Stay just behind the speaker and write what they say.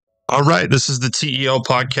All right, this is the TEL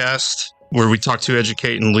podcast where we talk to,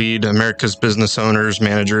 educate, and lead America's business owners,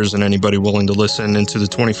 managers, and anybody willing to listen into the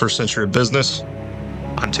 21st century of business.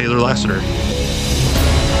 I'm Taylor Lassiter.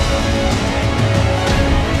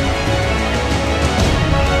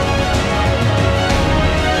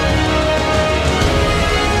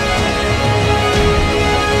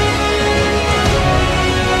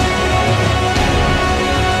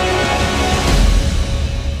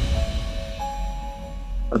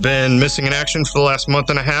 I've been missing in action for the last month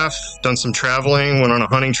and a half, done some traveling, went on a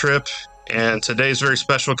hunting trip, and today's very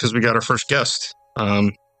special because we got our first guest.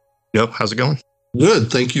 How's it going? Good.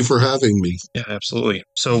 Thank you for having me. Yeah, absolutely.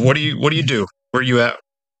 So what do you do? Where are you at?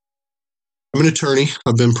 I'm an attorney.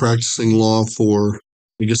 I've been practicing law for,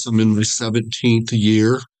 I guess I'm in my 17th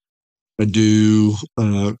year. I do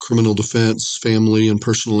criminal defense, family, and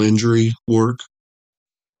personal injury work.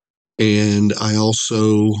 And I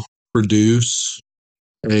also produce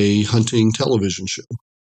a hunting television show.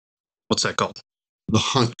 What's that called? The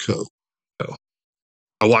Hunt Co.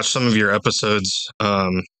 I watched some of your episodes,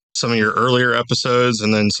 some of your earlier episodes,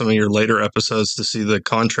 and then some of your later episodes to see the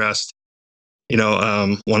contrast.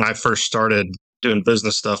 When I first started doing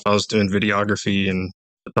business stuff, I was doing videography and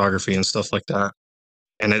photography and stuff like that.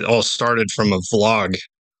 And it all started from a vlog.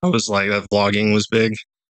 I was like, that vlogging was big,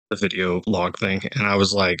 the video log thing. And I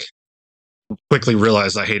was like, quickly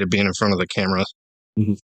realized I hated being in front of the camera.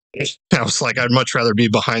 Mm-hmm. I was like, I'd much rather be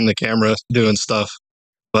behind the camera doing stuff.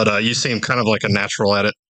 But you seem kind of like a natural at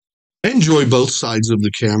it. I enjoy both sides of the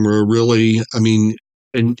camera, really. I mean,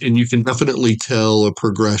 and you can definitely tell a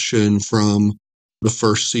progression from the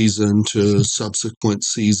first season to subsequent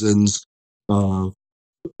seasons. All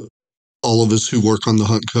of us who work on the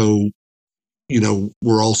Hunt Co.,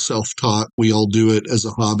 we're all self-taught. We all do it as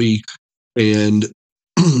a hobby. And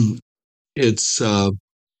it's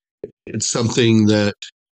something that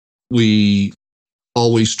we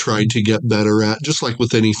always try to get better at, just like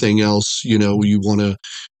with anything else. You want to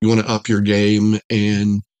up your game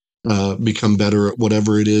and become better at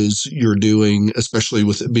whatever it is you're doing, especially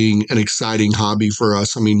with it being an exciting hobby for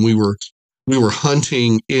us. I mean, we were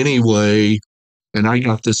hunting anyway, and I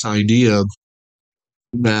got this idea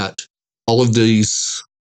that all of these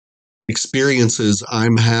experiences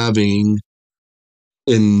I'm having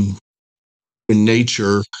in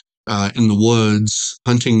nature, in the woods,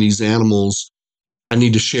 hunting these animals, I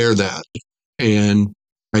need to share that. And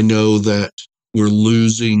I know that we're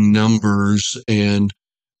losing numbers, and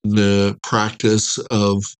the practice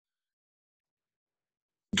of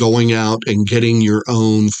going out and getting your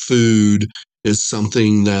own food is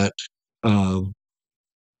something that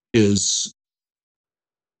is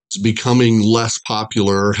becoming less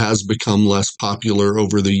popular, has become less popular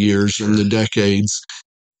over the years and the decades,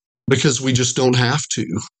 because we just don't have to.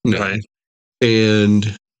 Right.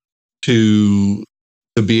 And to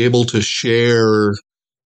be able to share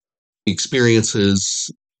experiences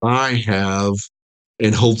I have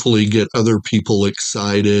and hopefully get other people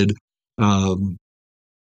excited.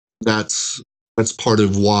 That's part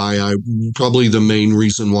of why probably the main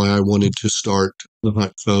reason why I wanted to start the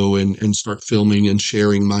Hunt Co. and start filming and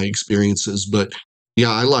sharing my experiences. But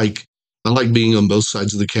yeah, I like being on both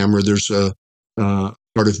sides of the camera. There's a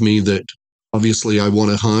part of me that obviously I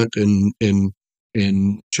want to hunt and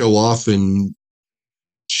show off and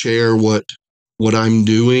share what I'm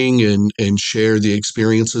doing and share the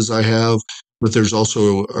experiences I have. But there's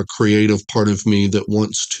also a creative part of me that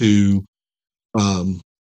wants to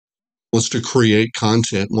create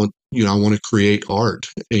content. I want to create art.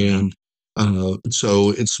 And so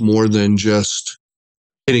it's more than just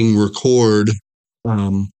hitting record.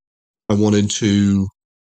 I wanted to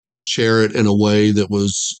share it in a way that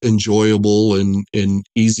was enjoyable and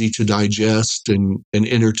easy to digest and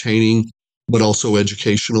entertaining, but also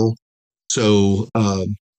educational. So,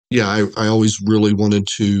 I always really wanted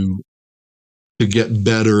to get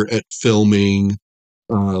better at filming,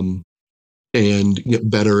 and get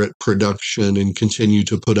better at production and continue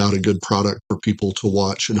to put out a good product for people to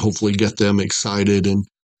watch and hopefully get them excited and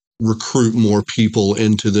recruit more people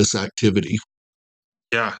into this activity.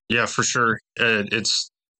 Yeah, for sure. It's,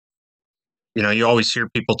 you always hear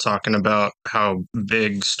people talking about how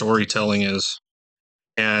big storytelling is.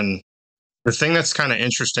 And the thing that's kind of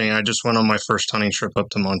interesting, I just went on my first hunting trip up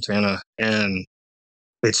to Montana, and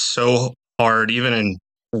it's so hard, even in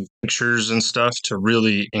pictures and stuff, to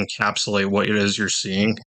really encapsulate what it is you're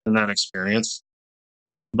seeing in that experience.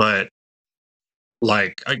 But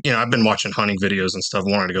I've been watching hunting videos and stuff,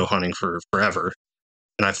 wanting to go hunting for forever.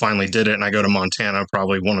 And I finally did it, and I go to Montana,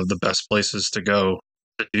 probably one of the best places to go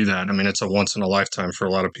to do that. I mean, it's a once in a lifetime for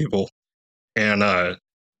a lot of people. And I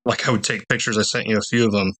would take pictures. I sent you a few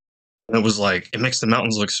of them. And it was like, it makes the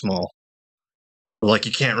mountains look small. Like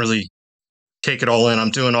you can't really take it all in.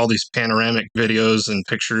 I'm doing all these panoramic videos and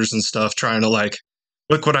pictures and stuff, trying to like,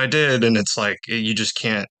 look what I did. And it's like, you just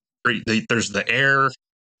can't breathe. There's the air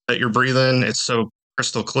that you're breathing. It's so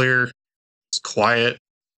crystal clear. It's quiet.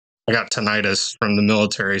 I got tinnitus from the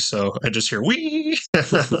military, so I just hear wee.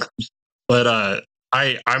 But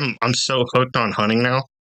I'm so hooked on hunting now.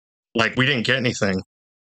 Like we didn't get anything.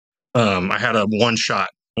 I had a one shot,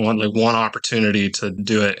 one opportunity to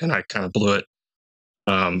do it, and I kind of blew it.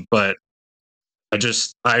 But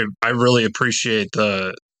I really appreciate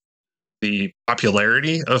the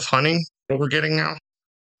popularity of hunting that we're getting now.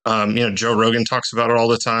 Joe Rogan talks about it all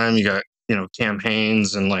the time. You got Cam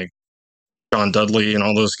Haines and like John Dudley and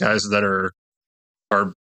all those guys that are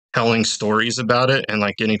telling stories about it and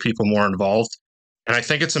like getting people more involved. And I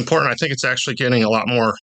think it's important. I think it's actually getting a lot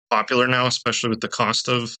more popular now, especially with the cost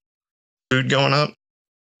of food going up.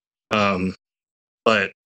 Um,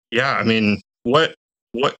 but yeah, I mean, what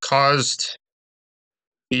caused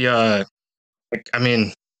the I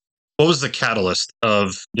mean, what was the catalyst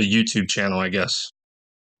of the YouTube channel, I guess?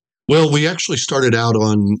 Well, we actually started out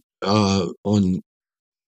on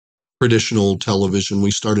traditional television.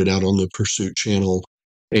 We started out on the Pursuit channel,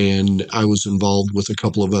 and I was involved with a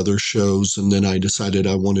couple of other shows, and then I decided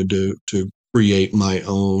I wanted to create my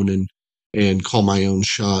own and call my own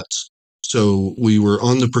shots. So we were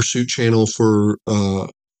on the Pursuit channel for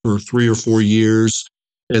 3 or 4 years,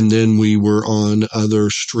 and then we were on other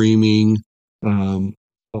streaming um,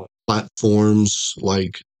 platforms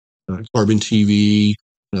like Carbon TV.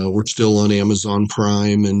 We're still on Amazon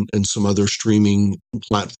Prime and some other streaming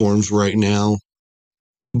platforms right now.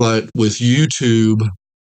 But with YouTube,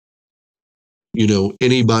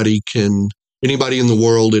 anybody in the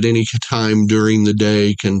world at any time during the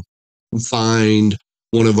day can find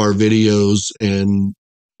one of our videos and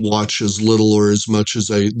watch as little or as much as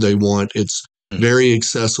they want. It's very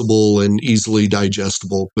accessible and easily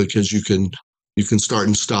digestible because you can start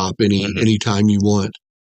and stop anytime you want.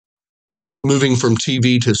 Moving from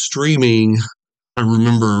TV to streaming, I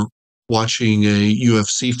remember watching a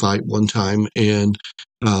UFC fight one time, and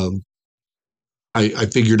um, I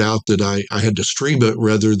figured out that I had to stream it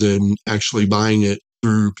rather than actually buying it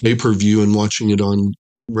through pay-per-view and watching it on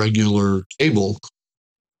regular cable.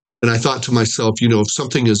 And I thought to myself, if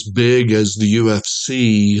something as big as the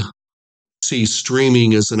UFC sees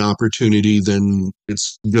streaming as an opportunity, then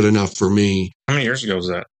it's good enough for me. How many years ago was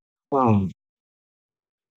that?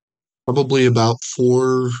 Probably about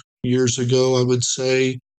 4 years ago, I would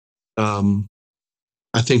say. Um,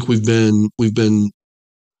 I think we've been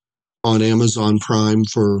on Amazon Prime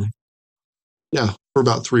for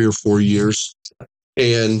about 3 or 4 years,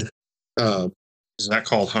 and Is that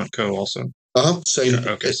called Huntco also? same.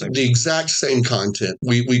 Okay, same. The exact same content.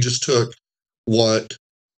 We just took what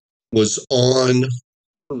was on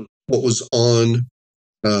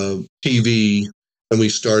TV, and we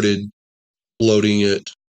started loading it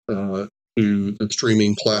to the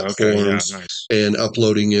streaming platforms and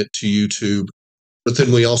uploading it to YouTube. But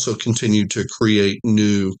then we also continued to create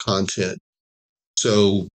new content.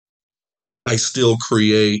 So I still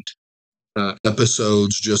create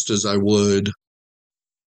episodes just as I would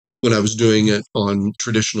when I was doing it on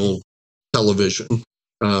traditional television.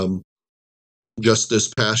 Just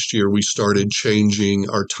this past year, we started changing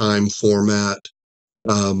our time format,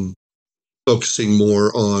 focusing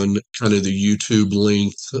more on kind of the YouTube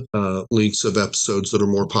lengths of episodes that are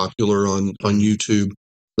more popular on YouTube,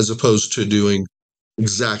 as opposed to doing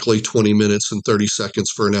exactly 20 minutes and 30 seconds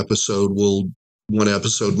for an episode. One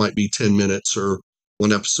episode might be 10 minutes, or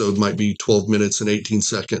one episode might be 12 minutes and 18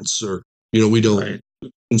 seconds, or, we don't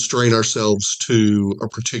constrain ourselves to a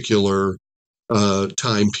particular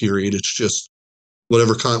time period. It's just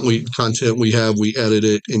whatever content we have, we edit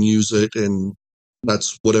it and use it, and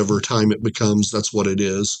that's whatever time it becomes, that's what it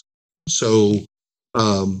is. So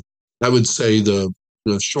I would say the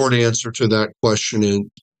short answer to that question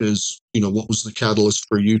is, what was the catalyst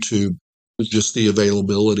for YouTube? Is just the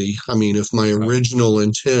availability. I mean, if my original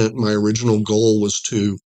intent, my original goal was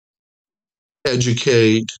to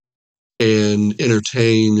educate and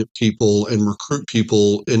entertain people and recruit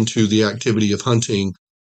people into the activity of hunting,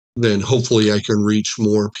 then hopefully I can reach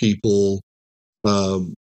more people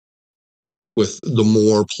with the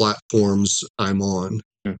more platforms I'm on.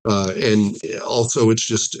 And also,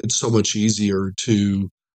 it's so much easier to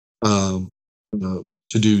do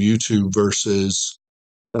YouTube versus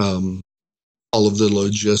all of the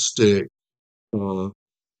logistic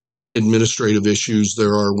administrative issues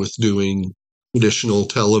there are with doing traditional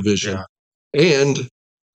television. And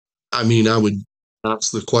I mean, I would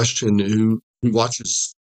ask the question, who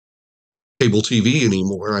watches cable TV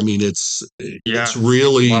anymore. I mean, it's Yeah,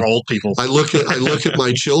 really a lot of old people. I look at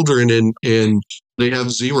my children and they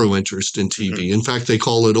have zero interest in TV. Mhm. In fact, they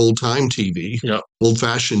call it old time TV, Yep. old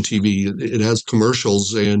fashioned TV. It has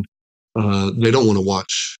commercials, and they don't want to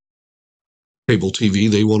watch cable TV.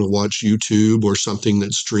 They want to watch YouTube or something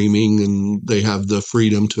that's streaming, and they have the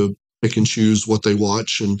freedom to pick and choose what they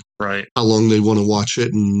watch and Right. how long they want to watch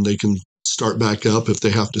it, and they can start back up if they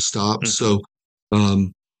have to stop. Mhm. So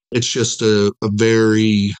um, it's just a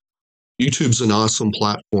very YouTube's an awesome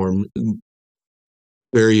platform,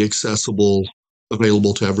 very accessible,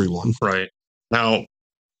 available to everyone. Right. Now,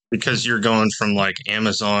 because you're going from like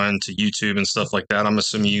Amazon to YouTube and stuff like that, I'm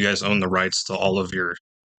assuming you guys own the rights to all of your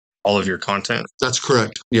content. That's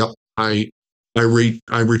correct. Yep. I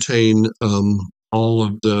retain all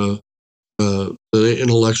of the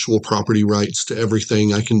intellectual property rights to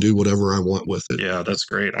everything. I can do whatever I want with it. Yeah, that's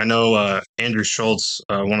great. I know Andrew Schultz,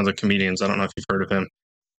 one of the comedians. I don't know if you've heard of him.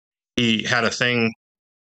 He had a thing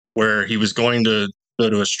where he was going to go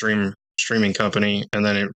to a streaming company, and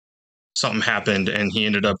then something happened, and he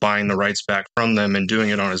ended up buying the rights back from them and doing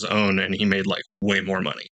it on his own, and he made like way more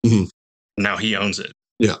money. Mhm. Now he owns it.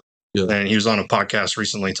 Yeah. Yeah. And he was on a podcast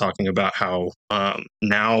recently talking about how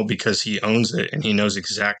now, because he owns it and he knows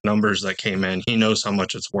exact numbers that came in, he knows how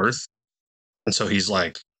much it's worth. And so he's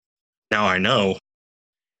like, now I know.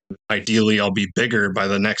 Ideally, I'll be bigger by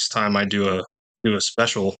the next time I do a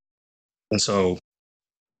special, and so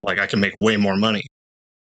like I can make way more money.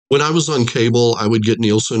 When I was on cable, I would get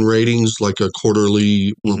Nielsen ratings, like a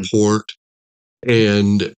quarterly Mhm. report,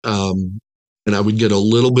 and I would get a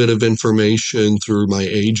little bit of information through my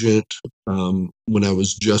agent when I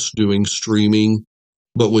was just doing streaming.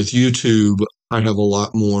 But with YouTube, I have a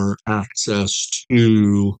lot more access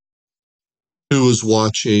to who is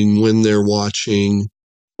watching, when they're watching,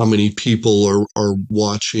 how many people are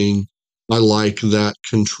watching. I like that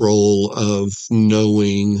control of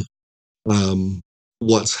knowing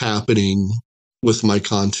what's happening with my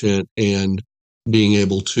content and being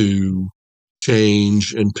able to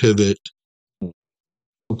change and pivot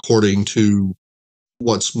according to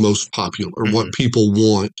what's most popular, what people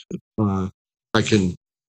want. I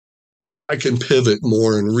can pivot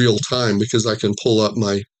more in real time because I can pull up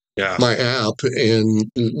my app and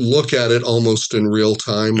look at it almost in real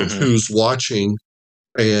time of who's watching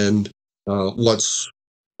and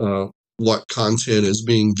what content is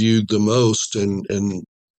being viewed the most, and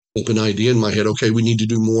have an idea in my head. Okay, we need to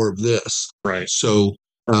do more of this. Right. So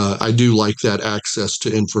I do like that access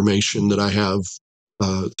to information that I have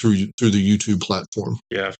through the YouTube platform.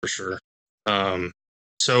 Yeah, for sure.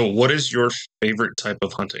 So what is your favorite type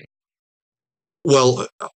of hunting? Well,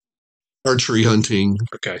 archery hunting.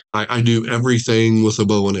 Okay. I do everything with a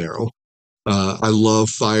bow and arrow. I love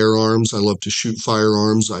firearms. I love to shoot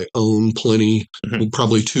firearms. I own plenty,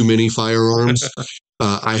 probably too many firearms.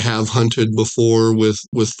 I have hunted before with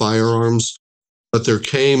firearms, but there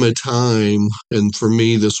came a time, and for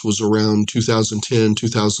me, this was around 2010,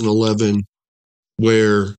 2011,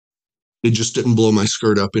 where it just didn't blow my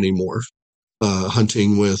skirt up anymore,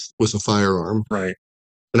 hunting with a firearm. Right.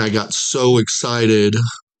 And I got so excited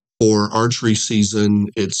for archery season.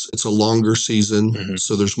 It's a longer season,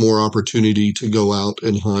 so there's more opportunity to go out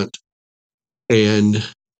and hunt. And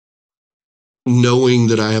knowing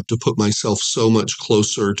that I have to put myself so much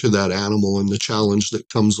closer to that animal and the challenge that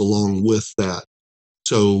comes along with that.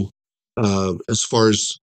 So as far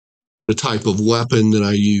as the type of weapon that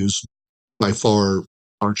I use, by far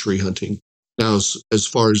archery hunting. Now, as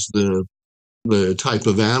far as the type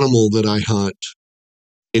of animal that I hunt,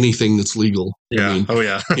 anything that's legal. Yeah. I mean, oh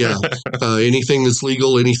yeah. yeah. Anything that's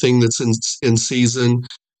legal, anything that's in season,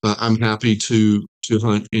 I'm happy to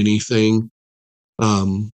hunt anything.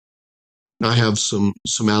 I have some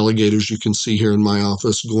alligators you can see here in my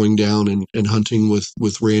office going down and hunting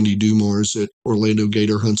with Randy Dumars at Orlando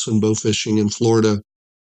Gator Hunts and Bow Fishing in Florida.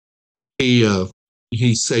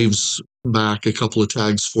 He saves back a couple of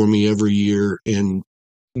tags for me every year, and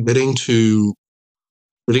getting to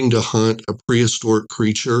hunt a prehistoric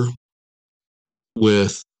creature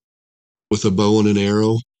with a bow and an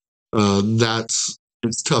arrow,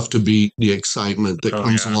 it's tough to beat the excitement that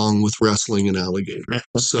comes along with wrestling an alligator.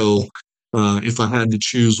 So if I had to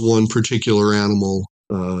choose one particular animal,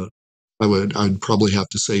 I'd probably have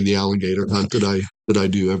to say the alligator hunt that I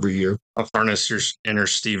do every year. I'll harness your inner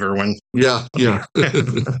Steve Irwin. Yeah.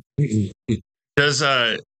 Because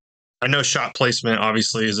I know shot placement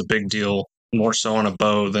obviously is a big deal, more so on a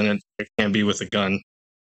bow than it can be with a gun.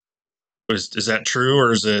 Is that true,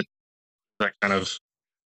 or is it that kind of?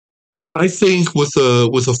 I think with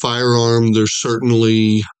a firearm, there's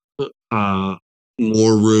certainly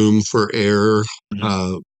more room for error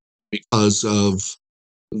Mhm. because of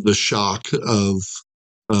the shock of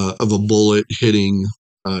a bullet hitting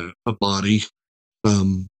a body.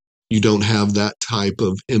 Um, you don't have that type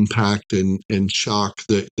of impact and shock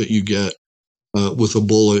that you get with a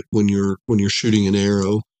bullet when you're shooting an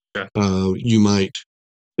arrow. Yeah. You might,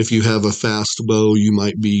 if you have a fast bow, you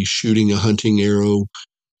might be shooting a hunting arrow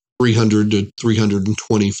 300 to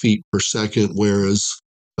 320 feet per second, whereas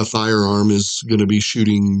a firearm is going to be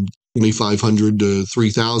shooting 2,500 to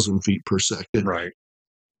 3,000 feet per second. Right.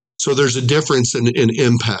 So there's a difference in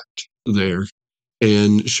impact there.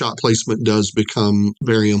 And shot placement does become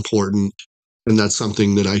very important. And that's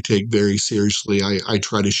something that I take very seriously. I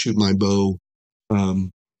try to shoot my bow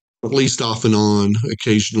um, at least off and on,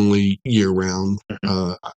 occasionally year round.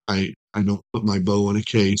 Mhm. I don't put my bow in a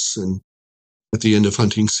case and at the end of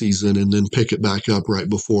hunting season and then pick it back up right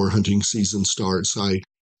before hunting season starts. I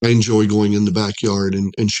enjoy going in the backyard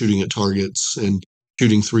and shooting at targets and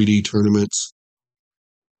shooting 3D tournaments.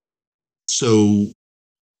 So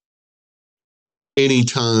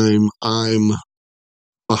anytime I'm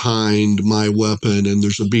behind my weapon and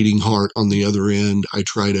there's a beating heart on the other end, I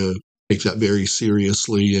try to take that very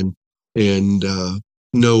seriously and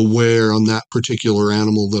know where on that particular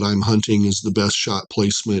animal that I'm hunting is the best shot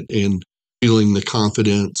placement and feeling the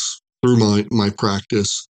confidence through my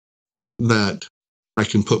practice that I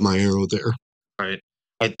can put my arrow there. Right.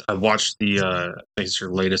 I watched I think it's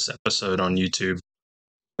your latest episode on YouTube,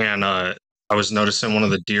 and I was noticing one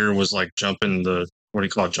of the deer was like jumping the, what do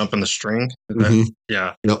you call it? Jumping the string. Is that, Hmm.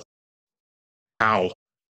 yeah. Yep. How?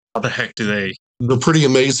 How the heck do they? They're pretty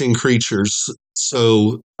amazing creatures.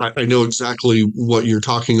 So I know exactly what you're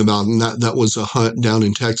talking about. And that was a hunt down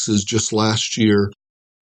in Texas just last year.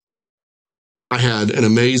 I had an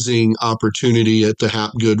amazing opportunity at the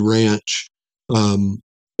Hapgood Ranch. Um,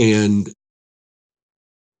 and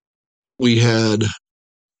we had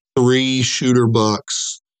three shooter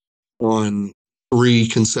bucks on 3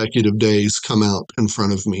 consecutive days come out in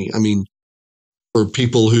front of me. I mean, for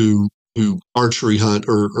people who archery hunt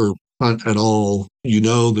or hunt at all, you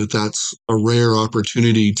know that that's a rare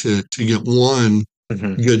opportunity to get one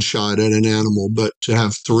Mhm. good shot at an animal, but to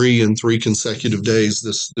have three in 3 consecutive days,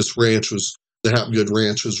 this ranch was the Hapgood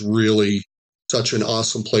Ranch was really such an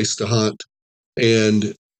awesome place to hunt.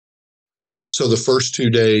 And so the first 2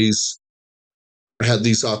 days I had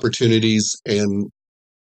these opportunities and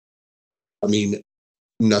I mean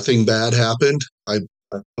nothing bad happened. I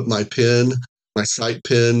put my sight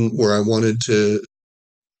pin where I wanted to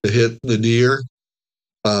hit the deer.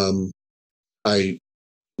 Um, I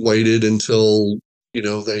waited until,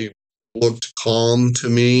 they looked calm to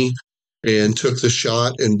me and took the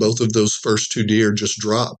shot, and both of those first two deer just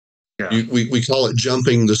dropped. Yeah. We call it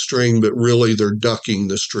jumping the string, but really they're ducking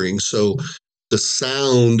the string. So the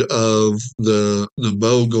sound of the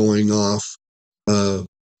bow going off, uh,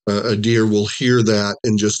 a deer will hear that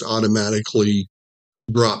and just automatically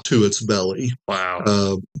drop to its belly, Wow.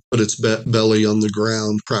 uh, put its belly on the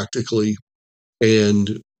ground practically.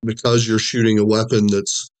 And because you're shooting a weapon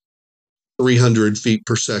that's 300 feet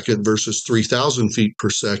per second versus 3,000 feet per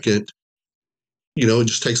second, it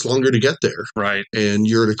just takes longer to get there. Right. And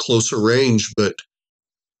you're at a closer range. But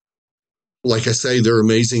like I say, they're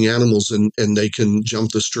amazing animals and they can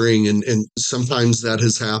jump the string. And sometimes that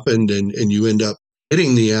has happened and you end up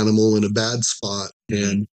hitting the animal in a bad spot.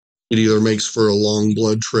 And it either makes for a long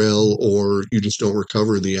blood trail or you just don't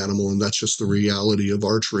recover the animal. And that's just the reality of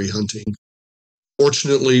archery hunting.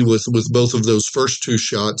 Fortunately, with both of those first two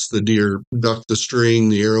shots, the deer ducked the string.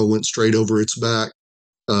 The arrow went straight over its back.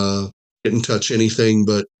 Uh, didn't touch anything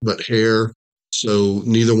but hair. So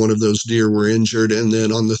neither one of those deer were injured. And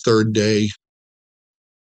then on the third day,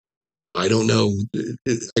 I don't know.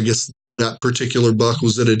 I guess that particular buck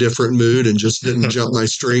was in a different mood and just didn't jump my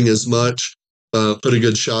string as much. Put a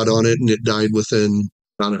good shot on it, and it died within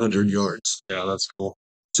about 100 yards. Yeah, that's cool.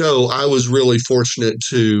 So I was really fortunate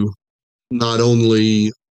to not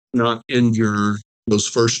only not injure those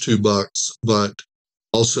first two bucks, but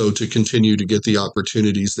also to continue to get the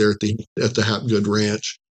opportunities there at the Hapgood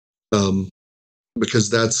Ranch, um, because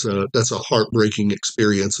that's a heartbreaking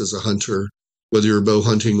experience as a hunter, whether you're bow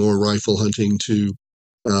hunting or rifle hunting, to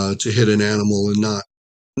hit an animal and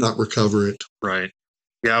not recover it. Right.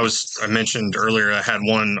 Yeah, I mentioned earlier I had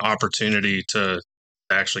one opportunity to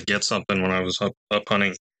actually get something when I was up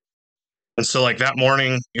hunting. And so like that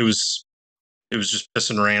morning it was just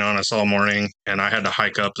pissing rain on us all morning, and I had to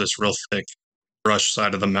hike up this real thick brush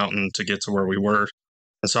side of the mountain to get to where we were.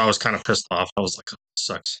 And so I was kind of pissed off. I was like, oh, this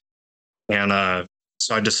sucks. And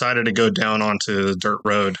so I decided to go down onto the dirt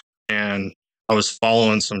road, and I was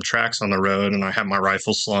following some tracks on the road and I had my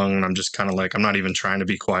rifle slung and I'm just kind of like, I'm not even trying to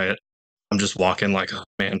be quiet. I'm just walking like, oh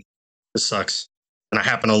man, this sucks. And I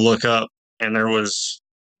happened to look up and there was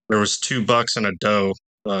two bucks and a doe,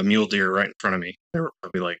 mule deer right in front of me. They were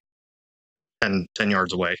probably like 10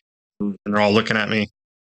 yards away. And they're all looking at me.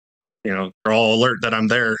 They're all alert that I'm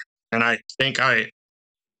there. And I think I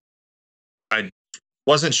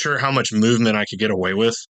wasn't sure how much movement I could get away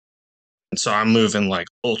with. And so I'm moving like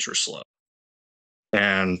ultra slow.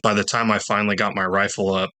 And by the time I finally got my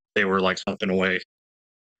rifle up, they were like humping away.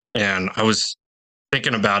 And I was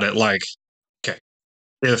thinking about it like, okay,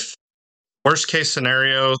 if worst case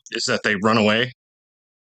scenario is that they run away,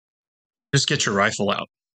 just get your rifle out.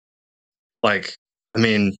 Like, I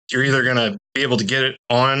mean, you're either going to be able to get it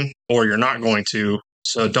on or you're not going to.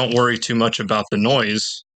 So don't worry too much about the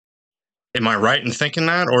noise. Am I right in thinking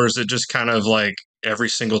that? Or is it just kind of like every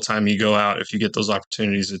single time you go out, if you get those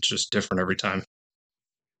opportunities, it's just different every time?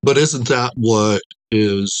 But isn't that what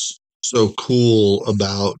is so cool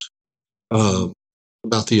about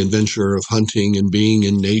the adventure of hunting and being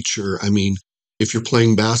in nature? I mean, if you're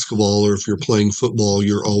playing basketball or if you're playing football,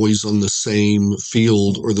 you're always on the same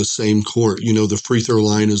field or the same court. The free throw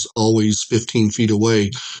line is always 15 feet away.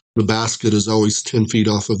 The basket is always 10 feet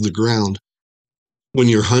off of the ground. When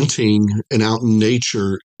you're hunting and out in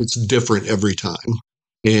nature, it's different every time.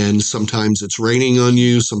 And sometimes it's raining on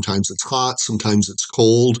you, sometimes it's hot, sometimes it's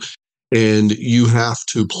cold, and you have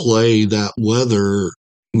to play that weather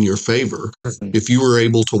in your favor. If you were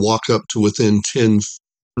able to walk up to within 10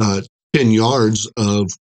 yards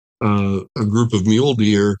of a group of mule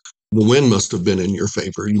deer, the wind must have been in your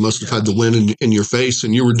favor. You must have had the wind in your face,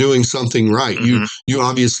 and you were doing something right. Mhm. You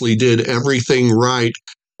obviously did everything right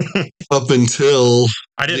up until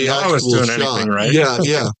I didn't the know I was actual doing shot. anything right.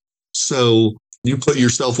 Yeah. So you put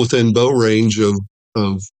yourself within bow range of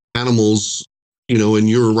animals, and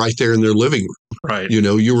you were right there in their living room. Right.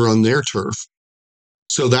 You were on their turf.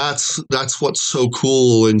 So that's what's so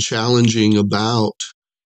cool and challenging about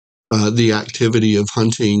the activity of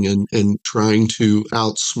hunting and trying to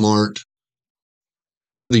outsmart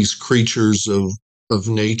these creatures of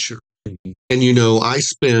nature. And I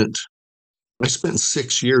spent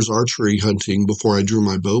 6 years archery hunting before I drew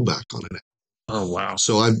my bow back on it. Oh, wow.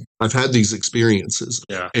 So I've had these experiences.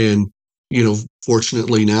 Yeah. And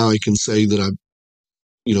fortunately now I can say that I've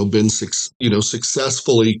been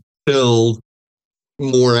successfully killed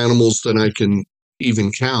more animals than I can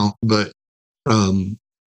even count. But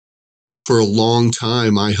for a long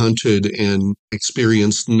time I hunted and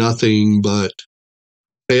experienced nothing but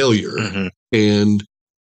failure. Mm-hmm. And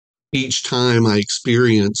each time I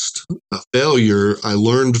experienced a failure, I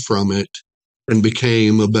learned from it and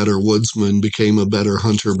became a better woodsman, became a better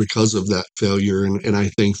hunter because of that failure. And I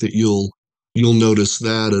think that you'll notice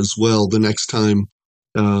that as well the next time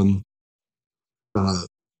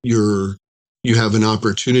you have an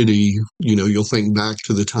opportunity. You'll think back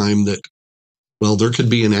to the time that, well, there could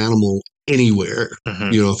be an animal anywhere.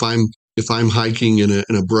 Mm-hmm. If I'm hiking in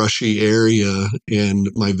a brushy area and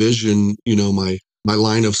my vision, my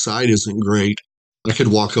line of sight isn't great, I could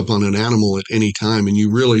walk up on an animal at any time. And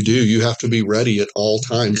you really do. You have to be ready at all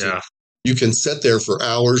times. Yeah. You can sit there for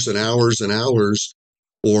hours and hours and hours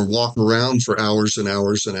or walk around for hours and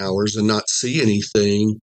hours and hours and not see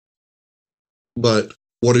anything. But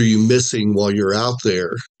what are you missing while you're out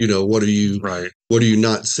there? What are you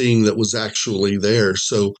not seeing that was actually there?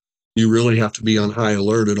 So you really have to be on high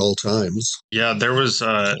alert at all times. Yeah, there was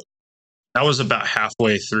that was about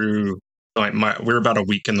halfway through. Like we were about a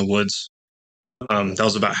week in the woods. That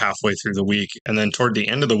was about halfway through the week, and then toward the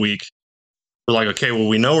end of the week, we're like, okay, well,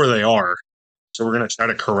 we know where they are, so we're gonna try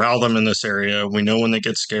to corral them in this area. We know when they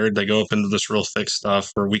get scared, they go up into this real thick stuff,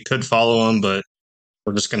 or we could follow them, but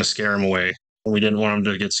we're just gonna scare them away. And we didn't want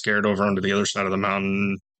them to get scared over onto the other side of the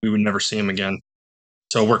mountain. We would never see them again.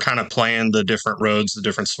 So we're kind of playing the different roads, the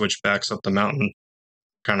different switchbacks up the mountain,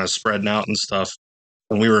 kind of spreading out and stuff.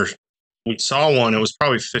 And we saw one. It was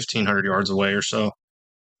probably 1,500 yards away or so.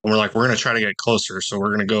 And we're like, we're going to try to get closer. So we're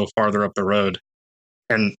going to go farther up the road.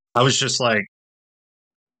 And I was just like,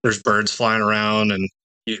 there's birds flying around and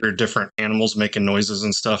you hear different animals making noises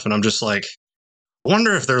and stuff. And I'm just like, I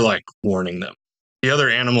wonder if they're like warning them. The other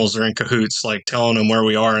animals are in cahoots, like telling them where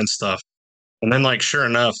we are and stuff. And then, like, sure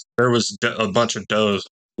enough, there was a bunch of does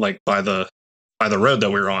like by the road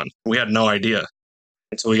that we were on. We had no idea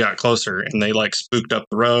until we got closer, and they like spooked up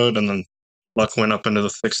the road, and then Luck went up into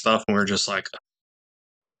the thick stuff, and we were just like,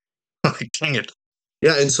 dang it.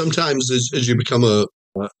 Yeah, and sometimes as you become a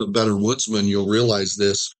better woodsman, you'll realize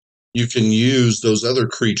this. You can use those other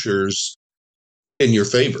creatures in your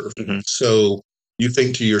favor. Mm-hmm. So you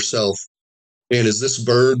think to yourself, And is this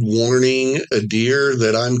bird warning a deer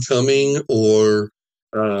that I'm coming, or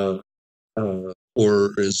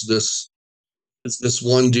is this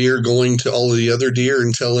one deer going to all of the other deer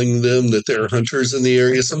and telling them that there are hunters in the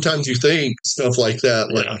area? Sometimes you think stuff like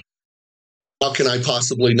that, like, Yeah. how can I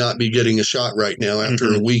possibly not be getting a shot right now after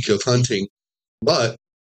Mhm. a week of hunting? But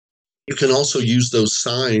you can also use those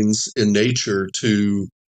signs in nature to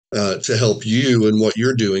help you in what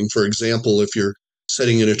you're doing. For example, if you're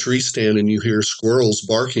sitting in a tree stand and you hear squirrels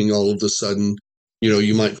barking all of a sudden,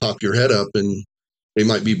 you might pop your head up and they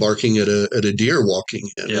might be barking at a deer walking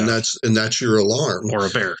in, and Yeah. that's your alarm. Or a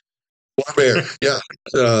bear. Or a bear, yeah.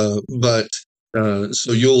 But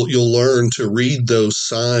so you'll learn to read those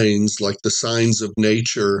signs, like the signs of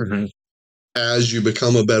nature, Mhm. as you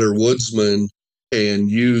become a better woodsman and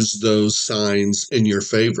use those signs in your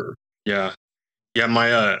favor. Yeah. Yeah,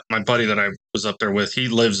 my buddy that I was up there with, he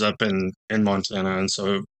lives up in Montana, and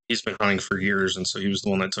so he's been hunting for years, and so he was the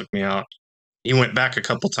one that took me out. He went back a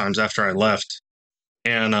couple times after I left,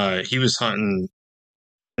 and he was hunting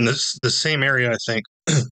in the same area, I think,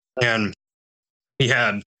 and he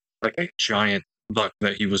had like a giant buck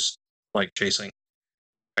that he was like chasing.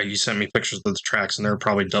 He sent me pictures of the tracks, and they were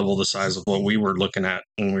probably double the size of what we were looking at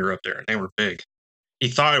when we were up there, and they were big. He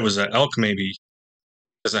thought it was an elk, maybe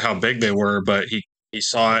because of how big they were, but he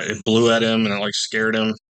saw it, it blew at him, and it like scared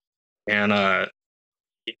him, and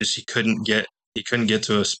he couldn't get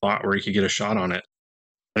to a spot where he could get a shot on it,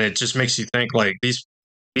 and it just makes you think like these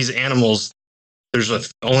animals. There's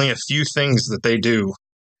only a few things that they do,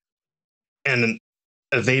 and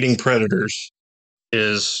evading predators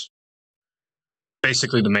is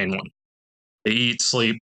basically the main one. They eat,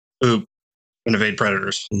 sleep, poop, and evade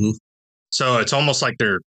predators. Mhm. So it's almost like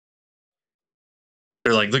they're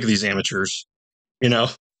like, look at these amateurs, you know.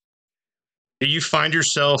 Do you find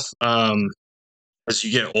yourself as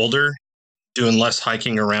you get older doing less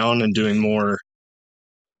hiking around and doing more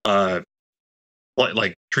uh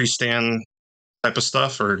like tree stand type of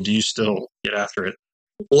stuff, or do you still get after it?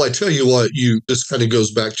 Well, I tell you what, this kind of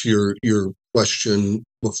goes back to your question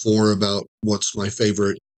before about what's my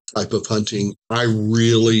favorite type of hunting. I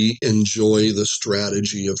really enjoy the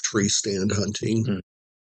strategy of tree stand hunting. Mm.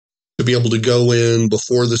 To be able to go in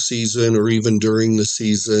before the season or even during the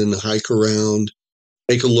season, hike around,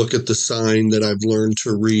 take a look at the sign that I've learned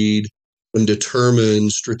to read, and determine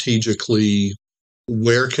strategically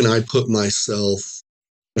where can I put myself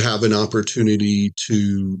to have an opportunity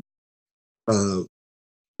uh,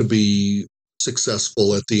 to be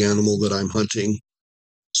successful at the animal that I'm hunting.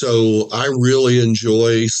 So I really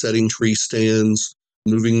enjoy setting tree stands,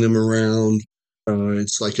 moving them around.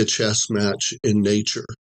 It's like a chess match in nature.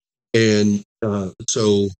 And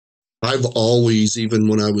so I've always, even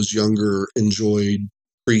when I was younger, enjoyed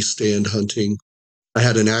tree stand hunting. I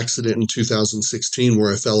had an accident in 2016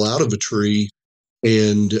 where I fell out of a tree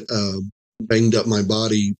and banged up my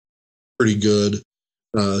body pretty good.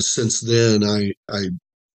 Since then,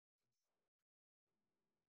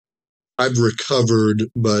 I've recovered,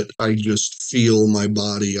 but I just feel my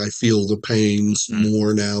body. I feel the pains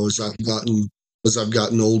more now as I've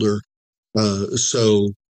gotten older. So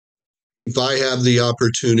if I have the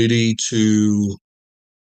opportunity to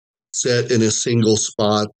sit in a single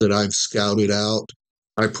spot that I've scouted out,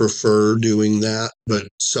 I prefer doing that. But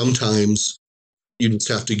sometimes you just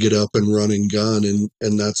have to get up and run and gun,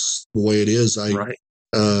 and that's the way it is. Right.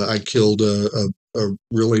 I killed a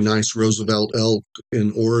really nice Roosevelt elk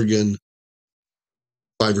in Oregon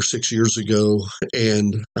 5 or 6 years ago,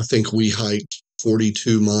 and I think we hiked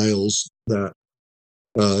 42 miles that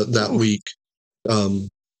Ooh. week. Um,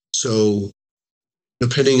 so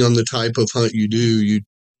depending on the type of hunt you do, you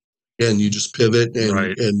just pivot and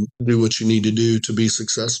Right. and do what you need to do to be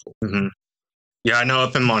successful. Hmm. Yeah, I know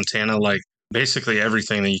up in Montana, like basically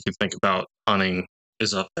everything that you could think about hunting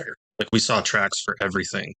is up there. Like we saw tracks for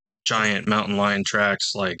everything, giant mountain lion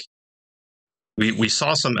tracks. Like we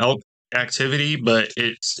saw some elk activity, but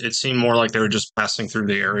it seemed more like they were just passing through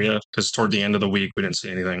the area because toward the end of the week we didn't see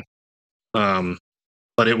anything. Um,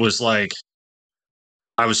 but it was like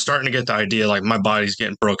I was starting to get the idea like my body's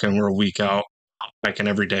getting broken. We're a week out hiking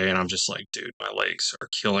every day, and I'm just like, dude, my legs are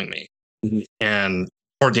killing me. Mhm. And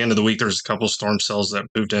toward the end of the week, there was a couple storm cells that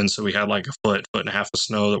moved in, so we had like a foot and a half of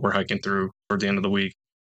snow that we're hiking through toward the end of the week.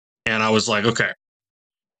 And I was like, okay,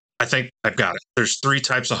 I think I've got it. There's three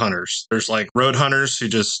types of hunters. There's like road hunters who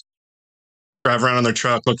just drive around in their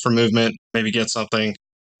truck, look for movement, maybe get something.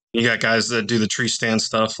 You got guys that do the tree stand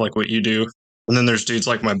stuff like what you do. And then there's dudes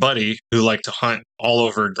like my buddy who like to hunt all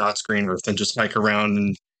over God's green earth and just hike around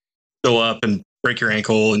and go up and break your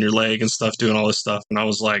ankle and your leg and stuff, doing all this stuff. And I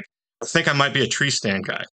was like, I think I might be a tree stand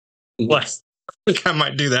guy. What? think I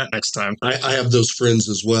might do that next time. I have those friends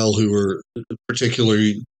as well who are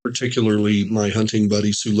particularly my hunting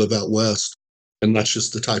buddies who live out west, and that's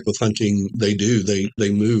just the type of hunting they do. They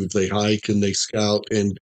move, they hike, and they scout,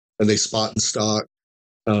 and they spot and stalk.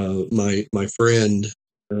 My friend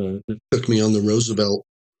that took me on the Roosevelt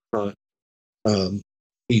hunt.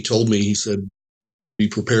 He told me, he said, be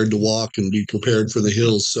prepared to walk and be prepared for the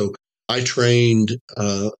hills. So I trained,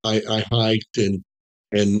 I hiked and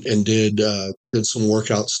did some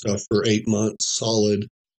workout stuff for 8 months solid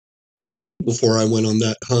before I went on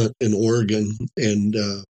that hunt in Oregon. And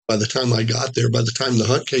by the time I got there, by the time the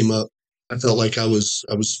hunt came up, I felt like I was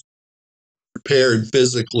prepared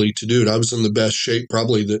physically to do it. I was in the best shape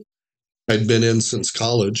probably that I'd been in since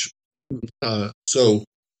college. So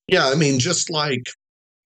yeah, I mean, just like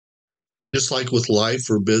with life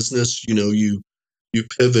or business, you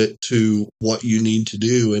pivot to what you need to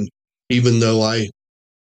do. And even though I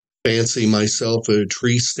fancy myself a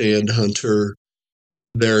tree stand hunter,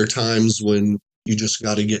 there are times when you just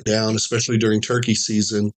got to get down, especially during turkey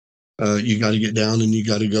season. You got to get down and you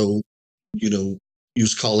got to go,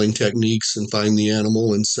 use calling techniques and find the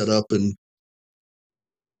animal and set up and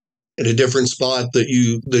in a different spot than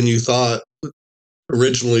you thought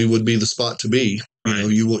originally would be the spot to be. Right.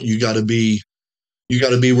 You got to be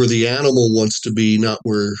where the animal wants to be, not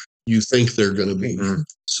where you think they're going to be. Mm-hmm.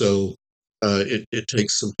 So it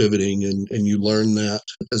takes some pivoting, and you learn that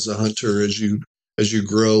as a hunter as you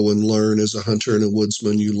grow and learn as a hunter and a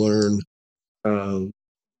woodsman. You learn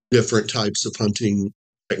different types of hunting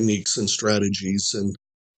techniques and strategies, and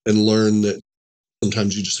learn that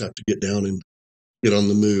sometimes you just have to get down and get on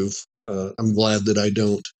the move. I'm glad that I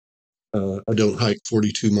don't hike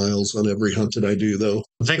 42 miles on every hunt that I do, though.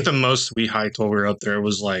 I think the most we hiked while we were up there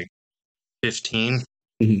was like 15.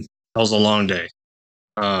 Mm-hmm. That was a long day.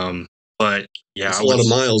 But yeah, it's a lot of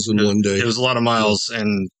miles in one day. It was a lot of miles,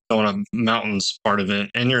 and going up mountains part of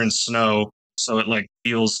it, and you're in snow, so it like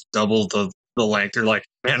feels double the length. You're like,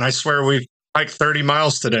 man, I swear we've hiked 30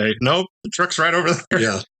 miles today. Nope, the truck's right over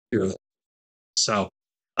there. Yeah. So,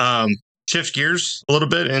 shift gears a little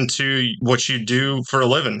bit into what you do for a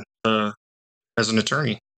living as an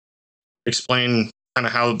attorney. Explain kind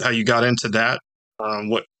of how you got into that.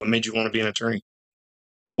 What made you want to be an attorney?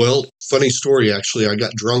 Well, funny story, actually. I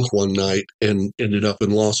got drunk one night and ended up in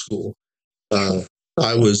law school.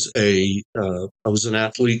 I was an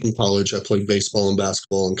athlete in college. I played baseball and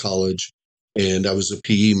basketball in college, and I was a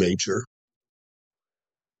PE major.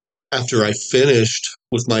 After I finished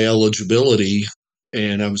with my eligibility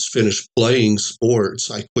and I was finished playing sports,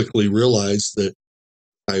 I quickly realized that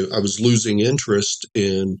I was losing interest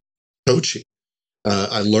in coaching.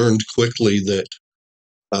 I learned quickly that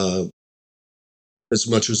as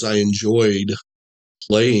much as I enjoyed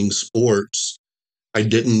playing sports, I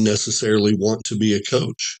didn't necessarily want to be a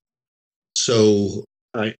coach. So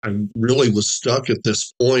I really was stuck at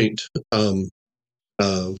this point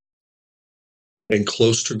and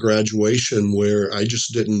close to graduation where I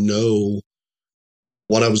just didn't know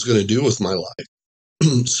what I was going to do with my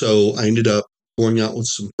life. So I ended up going out with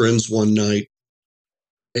some friends one night,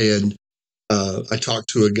 and I talked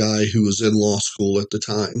to a guy who was in law school at the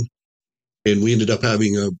time, and we ended up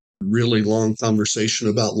having a really long conversation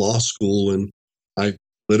about law school. And I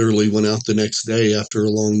literally went out the next day after a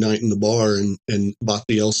long night in the bar and bought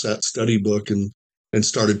the LSAT study book and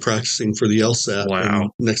started practicing for the LSAT. Wow. And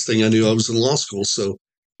next thing I knew, I was in law school. So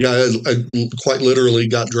yeah, I quite literally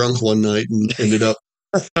got drunk one night and ended up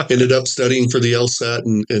studying for the LSAT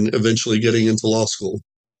and eventually getting into law school.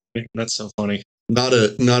 That's so funny. Not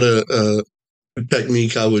a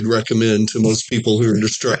technique I would recommend to most people who are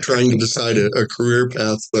just trying to decide a career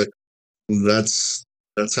path, but that's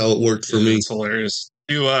how it worked for me. It's hilarious.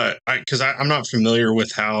 Because I'm not familiar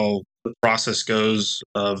with how the process goes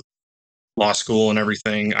of law school and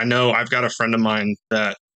everything. I know I've got a friend of mine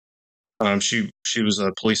that she was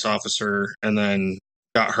a police officer and then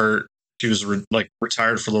got hurt. She was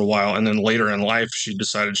retired for a little while, and then later in life she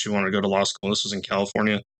decided she wanted to go to law school. This was in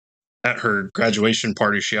California. At her graduation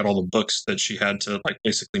party, she had all the books that she had to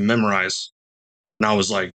basically memorize. And I was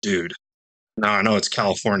like, dude, now I know it's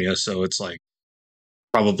California, so it's like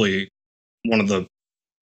probably one of the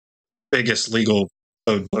biggest legal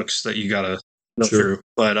code books that you gotta go through.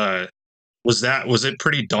 But was it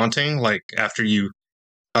pretty daunting? Like after you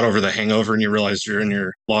got over the hangover and you realized you're in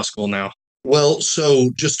your law school now? Well, so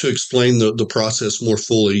just to explain the process more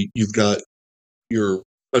fully, you've got your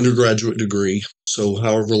undergraduate degree. So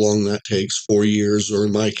however long that takes, 4 years, or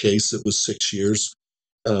in my case, it was 6 years.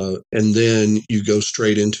 And then you go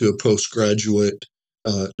straight into a postgraduate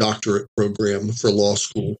doctorate program for law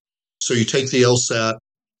school. So you take the LSAT,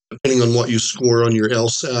 depending on what you score on your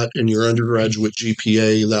LSAT and your undergraduate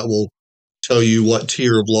GPA, that will tell you what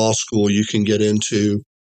tier of law school you can get into.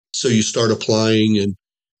 So you start applying and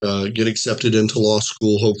get accepted into law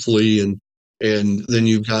school, hopefully, and then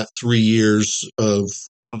you've got 3 years of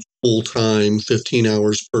full time, 15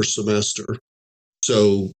 hours per semester.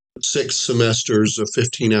 So 6 semesters of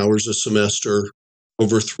 15 hours a semester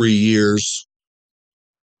over 3 years.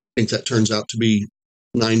 I think that turns out to be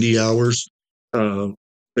 90 hours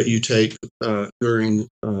that you take during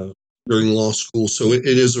law school. So it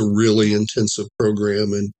is a really intensive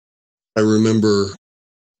program. And I remember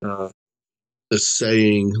the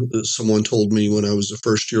saying that someone told me when I was a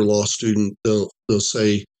first year law student. They'll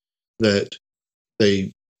say that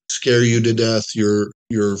they scare you to death your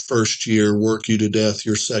first year, work you to death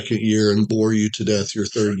your second year, and bore you to death your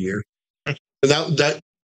third year. And that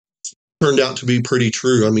turned out to be pretty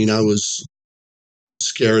true. I mean, I was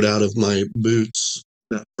scared out of my boots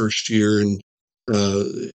that first year, and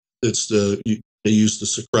they use the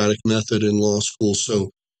Socratic method in law school. So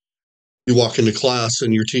you walk into class,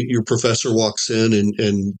 and your professor walks in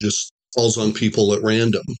and just falls on people at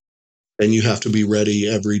random, and you have to be ready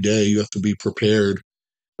every day. You have to be prepared.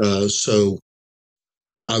 So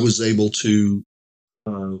I was able to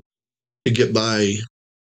get by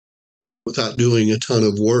without doing a ton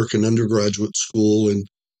of work in undergraduate school. And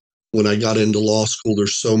when I got into law school,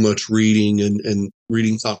 there's so much reading, and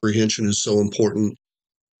reading comprehension is so important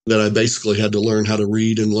that I basically had to learn how to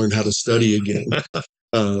read and learn how to study again.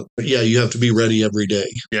 But yeah, you have to be ready every day.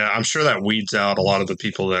 Yeah, I'm sure that weeds out a lot of the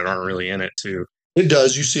people that aren't really in it too. It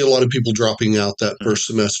does. You see a lot of people dropping out that first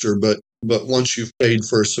semester, but once you've paid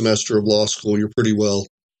for a semester of law school, you're pretty well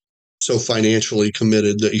so financially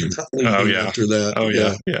committed that you're not leaving after that. Oh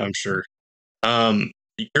yeah, I'm sure.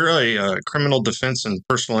 You're a criminal defense and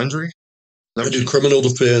personal injury? I do criminal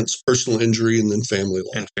defense, personal injury, and then family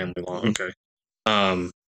law. And family law, okay.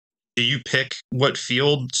 Do you pick what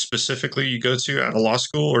field specifically you go to at a law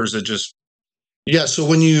school, or is it just? Yeah, so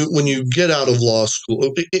when you get out of law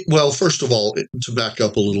school, well, first of all, to back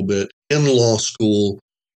up a little bit, in law school,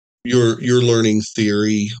 you're learning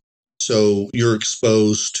theory, so you're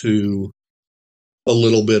exposed to a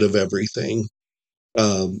little bit of everything.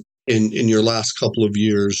 In your last couple of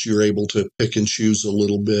years, you're able to pick and choose a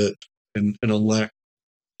little bit and elect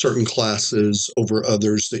certain classes over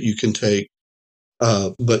others that you can take.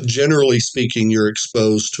 But generally speaking, you're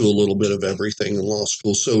exposed to a little bit of everything in law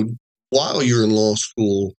school. So while you're in law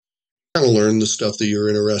school, kind of learn the stuff that you're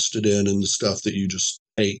interested in and the stuff that you just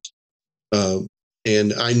hate.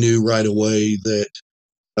 And I knew right away that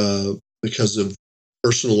because of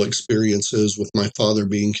personal experiences with my father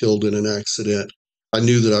being killed in an accident, I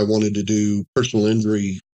knew that I wanted to do personal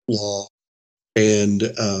injury law. And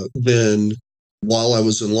then while I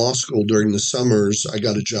was in law school during the summers, I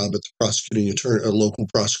got a job at the local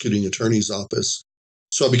prosecuting attorney's office.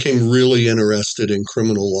 So I became really interested in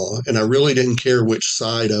criminal law, and I really didn't care which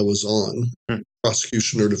side I was on,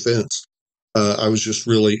 prosecution or defense. I was just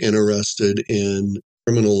really interested in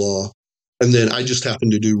criminal law. And then I just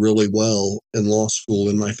happened to do really well in law school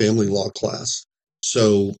in my family law class.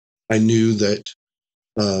 So I knew that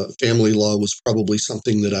family law was probably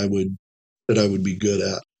something that I would be good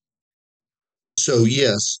at. So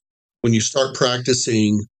yes, when you start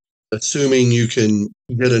practicing, assuming you can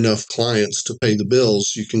get enough clients to pay the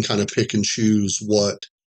bills, you can kind of pick and choose what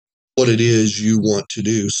it is you want to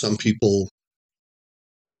do. Some people,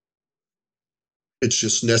 it's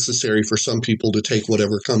just necessary for some people to take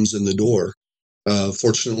whatever comes in the door.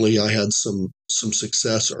 Fortunately, I had some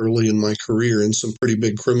success early in my career in some pretty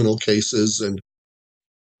big criminal cases, and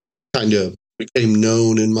kind of became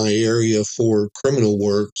known in my area for criminal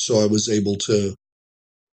work. So I was able to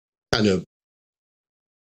kind of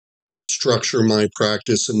structure my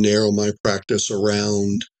practice and narrow my practice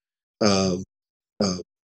around the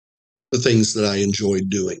things that I enjoyed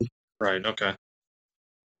doing. Right. Okay.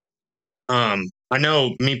 I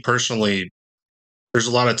know me personally, there's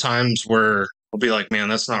a lot of times where I'll be like, man,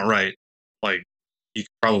 that's not right. Like, you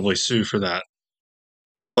could probably sue for that.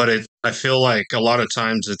 But I feel like a lot of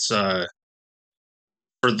times it's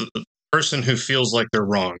for the person who feels like they're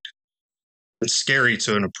wronged. It's scary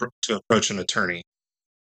to approach an attorney,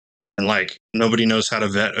 and like nobody knows how to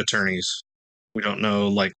vet attorneys. We don't know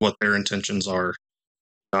like what their intentions are.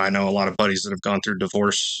 I know a lot of buddies that have gone through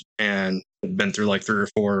divorce and have been through like 3 or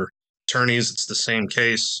 4 attorneys. It's the same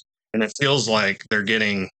case, and it feels like they're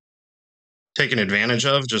getting taken advantage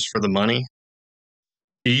of just for the money.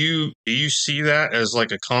 Do you see that as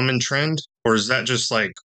like a common trend, or is that just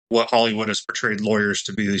like what Hollywood has portrayed lawyers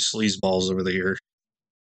to be, these sleazeballs over the years?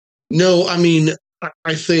 No, I mean,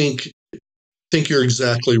 I think think you're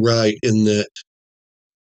exactly right in that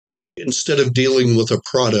instead of dealing with a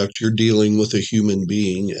product, you're dealing with a human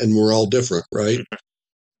being, and we're all different, right?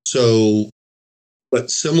 So, but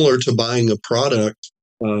similar to buying a product,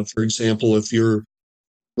 for example, if you're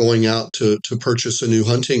going out to purchase a new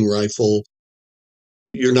hunting rifle,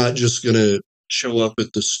 you're not just going to show up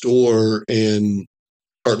at the store and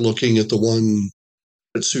start looking at the one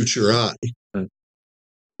that suits your eye.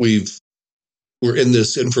 We've we're in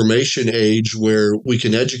this information age where we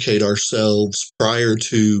can educate ourselves prior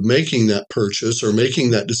to making that purchase or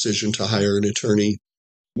making that decision to hire an attorney,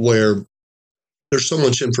 where there's so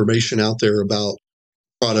much information out there about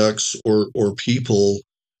products or people.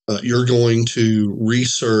 You're going to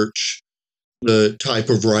research the type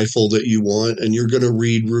of rifle that you want, and you're going to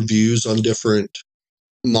read reviews on different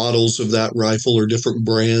models of that rifle or different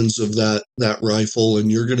brands of that rifle,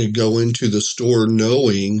 and you're going to go into the store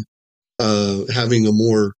knowing, having a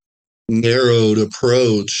more narrowed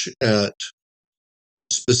approach at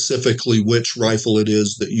specifically which rifle it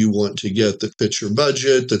is that you want to get that fits your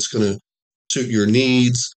budget, that's going to suit your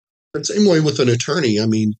needs. The same way with an attorney. I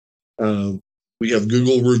mean, we have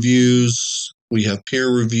Google reviews, we have peer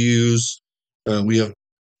reviews, we have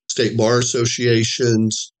state bar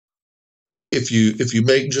associations. If you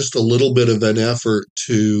make just a little bit of an effort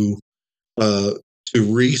to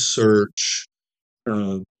research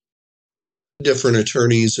different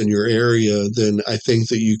attorneys in your area, then I think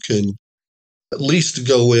that you can at least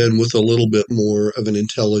go in with a little bit more of an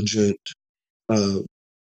intelligent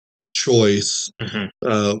choice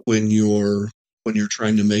when you're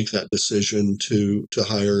trying to make that decision to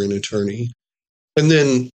hire an attorney. And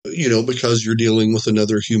then, because you're dealing with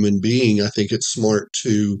another human being, I think it's smart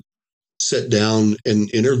to sit down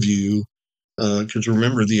and interview, because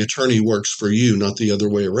remember, the attorney works for you, not the other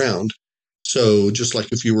way around. So just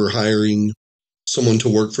like if you were hiring someone to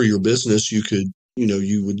work for your business, you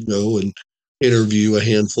would go and interview a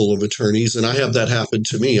handful of attorneys. And I have that happen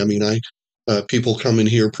to me. I mean, people come in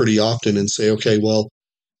here pretty often and say, okay, well,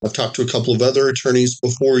 I've talked to a couple of other attorneys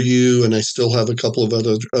before you, and I still have a couple of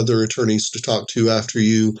other attorneys to talk to after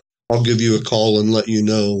you. I'll give you a call and let you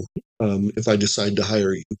know if I decide to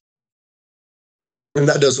hire you. And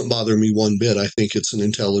that doesn't bother me one bit. I think it's an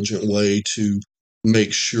intelligent way to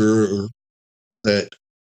make sure that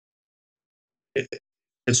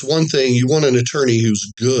it's one thing. You want an attorney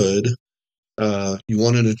who's good. You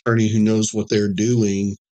want an attorney who knows what they're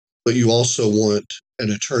doing, but you also want an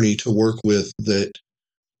attorney to work with that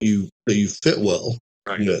you fit well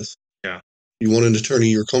with. Yeah. You want an attorney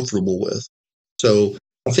you're comfortable with. So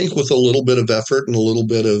I think with a little bit of effort and a little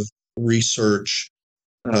bit of research,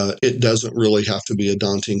 it doesn't really have to be a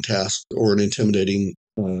daunting task or an intimidating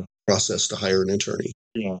process to hire an attorney.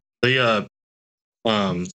 Yeah.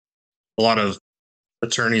 A lot of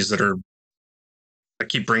attorneys that are, I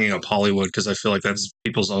keep bringing up Hollywood because I feel like that's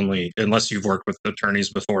people's only, unless you've worked with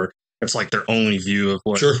attorneys before, it's like their only view of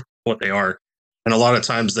what they are. And a lot of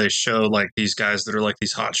times they show like these guys that are like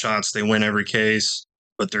these hot shots, they win every case,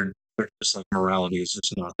 but they're just like morality is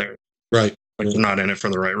just not there. Right. Like they're not in it for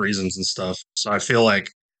the right reasons and stuff. So I feel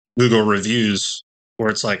like Google reviews where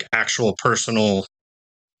it's like actual personal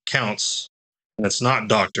counts and it's not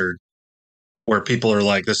doctored, where people are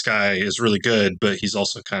like, this guy is really good, but he's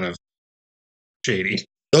also kind of shady.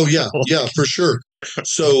 Oh yeah. Yeah, for sure.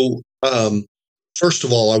 So, first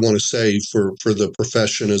of all, I want to say for the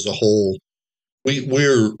profession as a whole,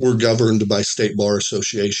 we're governed by state bar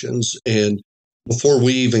associations, and before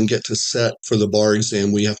we even get to set for the bar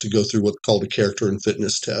exam, we have to go through what's called a character and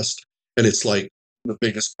fitness test, and it's like the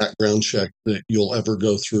biggest background check that you'll ever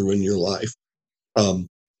go through in your life.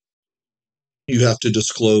 You have to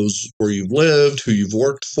disclose where you've lived, who you've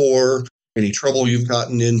worked for, any trouble you've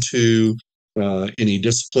gotten into, any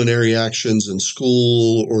disciplinary actions in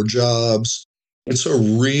school or jobs. It's a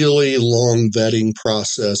really long vetting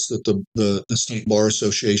process that the state bar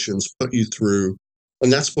associations put you through,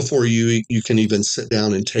 and that's before you can even sit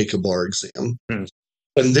down and take a bar exam.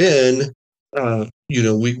 And then,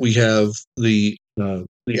 we have the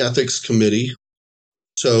ethics committee.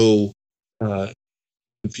 So,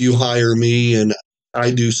 if you hire me and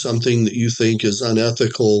I do something that you think is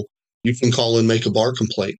unethical, you can call and make a bar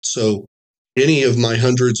complaint. So, any of my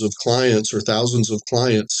hundreds of clients or thousands of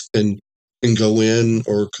clients can go in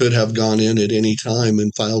or could have gone in at any time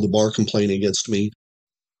and filed a bar complaint against me.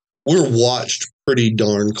 We're watched pretty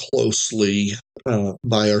darn closely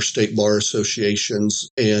by our state bar associations,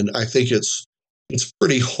 and I think it's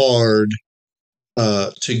pretty hard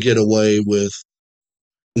to get away with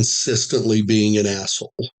consistently being an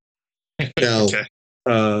asshole. Now, Okay.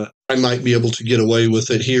 I might be able to get away with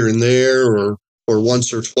it here and there or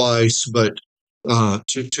once or twice, but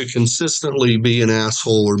to consistently be an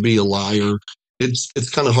asshole or be a liar, it's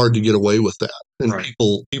kind of hard to get away with that. And Right.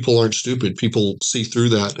 people aren't stupid. People see through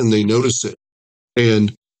that and they notice it.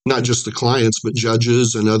 And not just the clients, but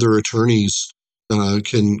judges and other attorneys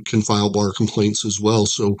can file bar complaints as well.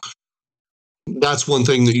 So that's one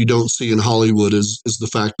thing that you don't see in Hollywood is the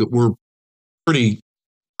fact that we're pretty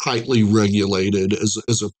tightly regulated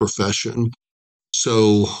as a profession.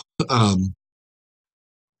 So um,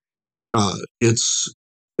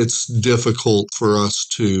 it's difficult for us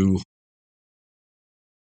to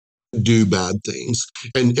do bad things.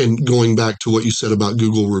 And going back to what you said about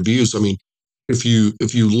Google reviews, I mean, if you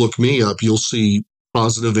look me up, you'll see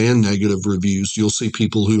positive and negative reviews. You'll see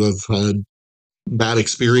people who have had bad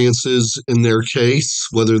experiences in their case,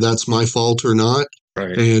 whether that's my fault or not,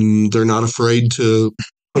 Right. and they're not afraid to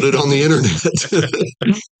put it on the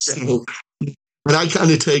internet. So, and I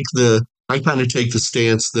kind of take the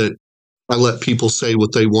stance that I let people say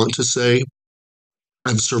what they want to say.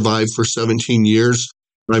 I've survived for 17 years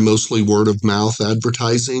by mostly word of mouth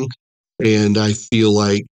advertising, and I feel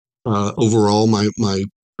like overall my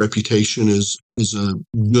reputation is a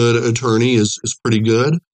good attorney is pretty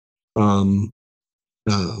good. Um,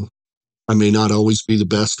 uh, I may not always be the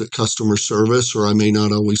best at customer service, or I may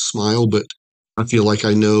not always smile, but I feel like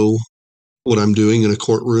I know what I'm doing in a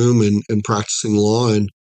courtroom and practicing law,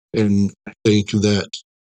 and I think that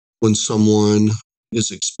when someone is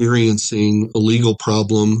experiencing a legal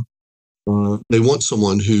problem, they want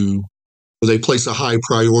someone who they place a high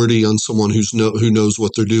priority on someone who knows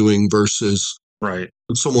what they're doing versus Right.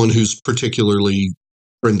 someone who's particularly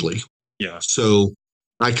friendly. Yeah. So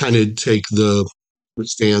I kind of take the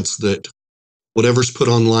stance that whatever's put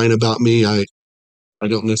online about me, I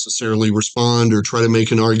don't necessarily respond or try to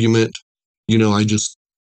make an argument. I just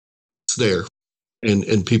it's there,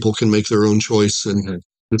 and people can make their own choice and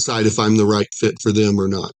decide if I'm the right fit for them or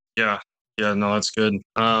not. Yeah. Yeah. No, that's good.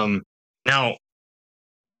 Now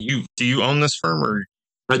do you own this firm or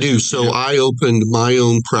I do. So do? I opened my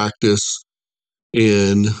own practice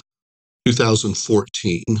in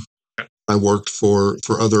 2014. I worked for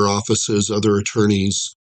other offices, other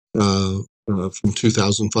attorneys from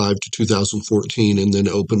 2005 to 2014, and then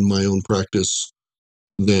opened my own practice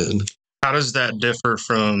then. How does that differ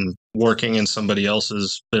from working in somebody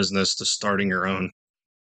else's business to starting your own?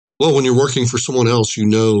 Well, when you're working for someone else, you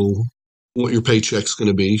know what your paycheck's going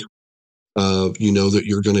to be. You know that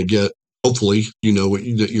you're going to get, hopefully,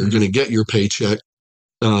 that you're going to get your paycheck.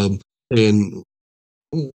 And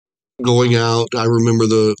going out, I remember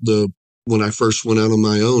the when I first went out on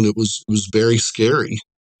my own, it was very scary,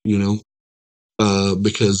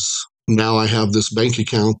 because now I have this bank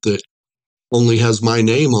account that only has my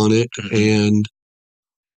name on it, and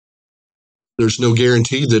there's no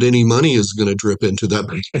guarantee that any money is going to drip into that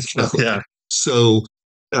bank account. Yeah. So,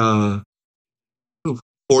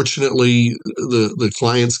 fortunately, the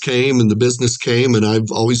clients came and the business came, and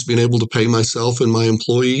I've always been able to pay myself and my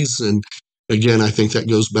employees. And again, I think that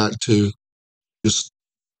goes back to just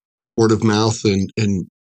word of mouth and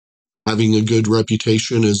having a good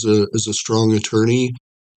reputation as a strong attorney.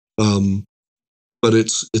 But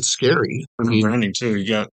it's scary. I mean, Branding too. You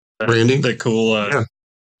got branding, the cool, yeah,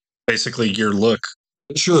 basically your look.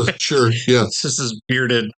 sure, yeah, It's just this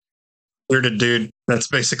bearded dude. That's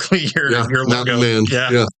basically your yeah, your mountain logo. man,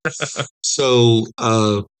 Yeah. yeah. So,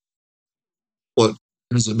 what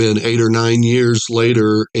has it been, 8 or 9 years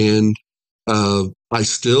later, and I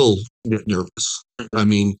still get nervous. I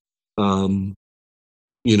mean, um,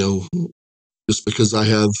 you know, just because I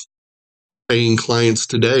have paying clients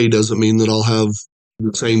today doesn't mean that I'll have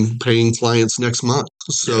the same paying clients next month.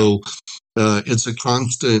 So it's a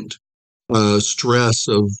constant stress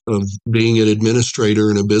of being an administrator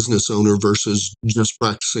and a business owner versus just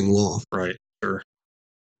practicing law. Right. Sure.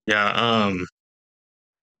 Yeah.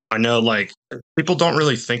 I know like people don't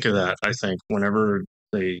really think of that, I think, whenever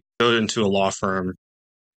they go into a law firm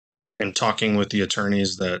and talking with the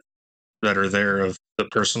attorneys that are there, of the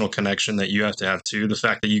personal connection that you have to have too. The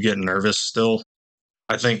fact that you get nervous still,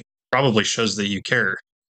 I think probably shows that you care.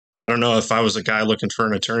 I don't know if I was a guy looking for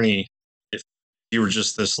an attorney, if you were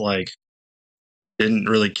just this like didn't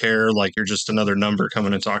really care, like you're just another number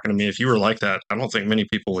coming and talking to me. If you were like that, I don't think many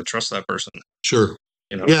people would trust that person. Sure.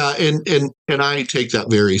 You know? Yeah, and I take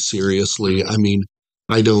that very seriously. I mean,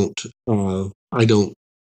 I don't I don't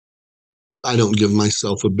I don't give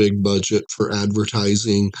myself a big budget for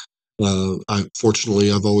advertising.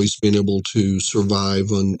 Fortunately, I've always been able to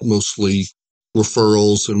survive on mostly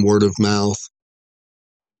referrals and word of mouth.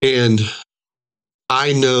 And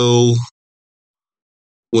I know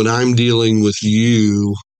when I'm dealing with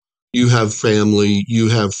you, you have family, you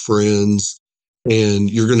have friends, and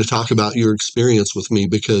you're going to talk about your experience with me,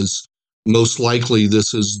 because most likely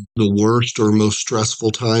this is the worst or most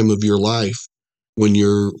stressful time of your life when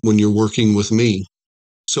you're working with me.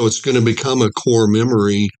 So it's going to become a core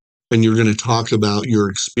memory, and you're going to talk about your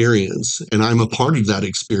experience. And I'm a part of that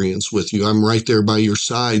experience with you. I'm right there by your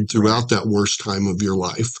side throughout that worst time of your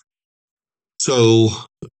life. So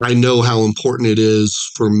I know how important it is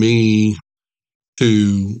for me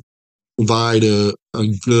to provide a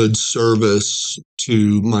good service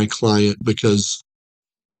to my client, because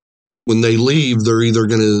when they leave, they're either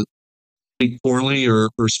going to speak poorly or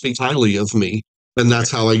speak highly of me. And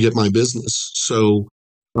that's how I get my business. So,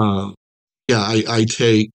 yeah, I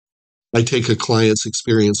take a client's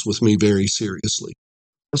experience with me very seriously.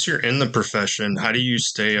 Once you're in the profession, how do you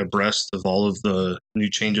stay abreast of all of the new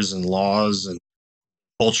changes in laws and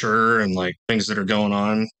culture and like things that are going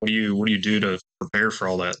on? What do you do to prepare for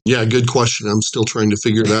all that? Yeah, good question. I'm still trying to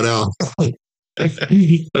figure that out. I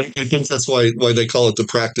think that's why they call it the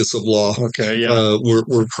practice of law. Okay, yeah.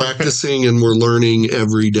 We're practicing and we're learning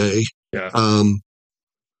every day. Yeah.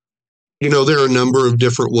 There are a number of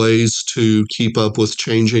different ways to keep up with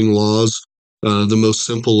changing laws. The most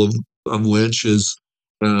simple of which is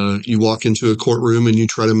you walk into a courtroom and you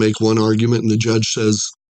try to make one argument, and the judge says,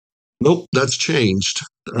 "Nope, that's changed."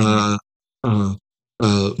 But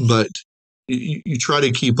you try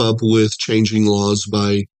to keep up with changing laws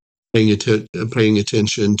by paying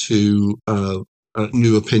attention to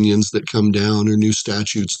new opinions that come down or new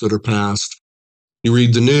statutes that are passed. You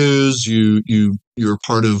read the news. You're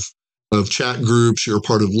part of chat groups. You're a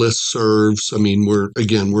part of listservs. I mean, we're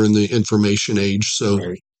in the information age, so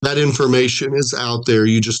Right. that information is out there.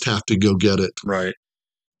 You just have to go get it. Right.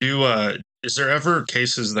 Is there ever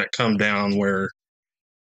cases that come down where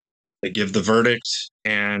they give the verdict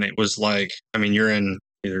and it was like, I mean, you're in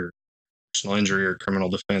either personal injury or criminal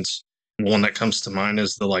defense. And the one that comes to mind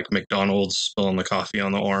is the like McDonald's spilling the coffee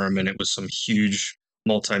on the arm, and it was some huge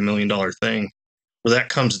multi-million dollar thing where that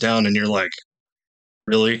comes down and you're like,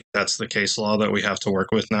 really? That's the case law that we have to work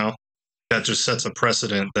with now? That just sets a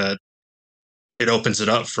precedent that it opens it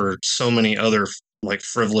up for so many other like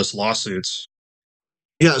frivolous lawsuits.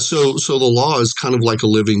 Yeah, so the law is kind of like a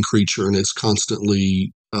living creature, and it's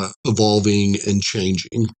constantly evolving and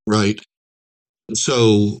changing, right?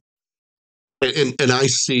 So, and I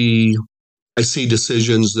see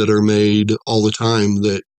decisions that are made all the time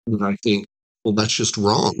that I think, well, that's just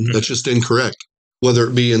wrong. That's just incorrect. Whether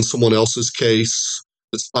it be in someone else's case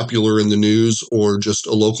that's popular in the news, or just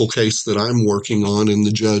a local case that I'm working on, and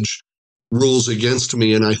the judge rules against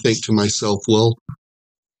me, and I think to myself, well,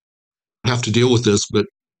 I have to deal with this, but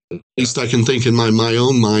at least I can think in my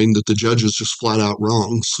own mind that the judge is just flat out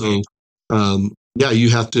wrong. So, yeah,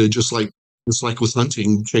 you have to, just like with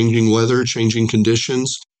hunting, changing weather, changing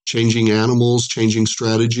conditions, changing animals, changing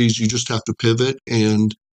strategies. You just have to pivot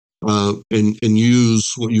and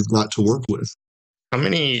use what you've got to work with. How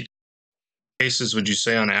many cases would you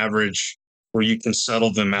say on average where you can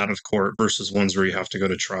settle them out of court versus ones where you have to go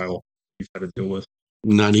to trial? You've got to deal with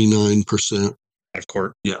 99% out of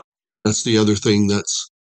court. Yeah, that's the other thing that's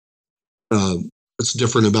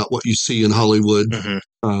different about what you see in Hollywood.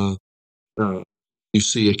 Mm-hmm. You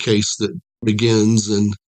see a case that begins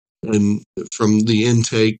and from the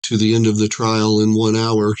intake to the end of the trial in 1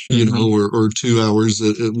 hour, or 2 hours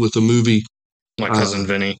with a movie. My cousin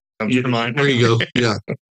Vinny comes to mind. There you go. Yeah.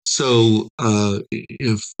 So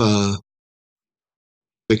if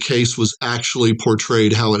the case was actually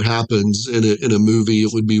portrayed how it happens in a movie,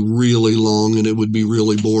 it would be really long and it would be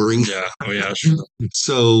really boring. Yeah. Oh yeah. Sure.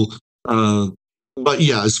 So, but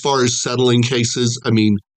yeah, as far as settling cases, I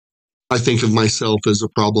mean, I think of myself as a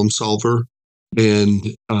problem solver.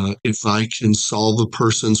 And if I can solve a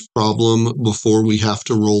person's problem before we have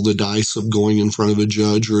to roll the dice of going in front of a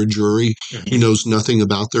judge or a jury who knows nothing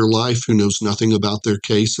about their life, who knows nothing about their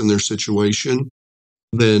case and their situation,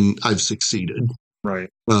 then I've succeeded. Right.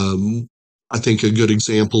 I think a good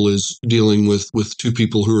example is dealing with two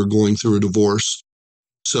people who are going through a divorce.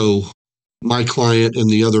 So my client and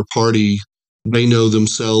the other party, they know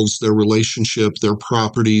themselves, their relationship, their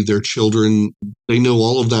property, their children. They know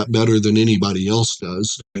all of that better than anybody else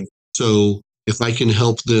does. So if I can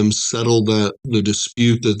help them settle the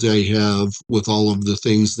dispute that they have with all of the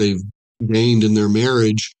things they've gained in their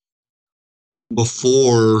marriage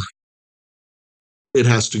before it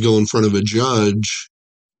has to go in front of a judge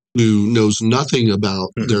who knows nothing about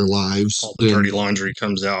their lives, all the dirty laundry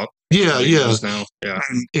comes out. Yeah. Now. Yeah.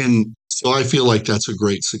 And so I feel like that's a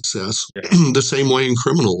great success. Yeah. The same way in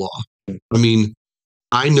criminal law. I mean,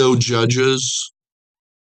 I know judges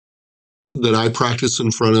that I practice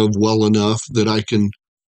in front of well enough that I can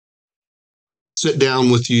sit down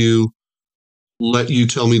with you, let you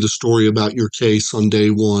tell me the story about your case on day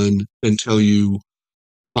one, and tell you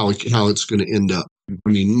how it's going to end up. I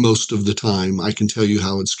mean, most of the time, I can tell you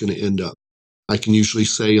how it's going to end up. I can usually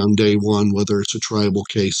say on day one whether it's a triable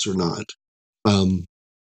case or not.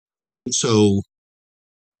 So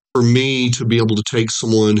for me to be able to take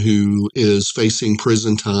someone who is facing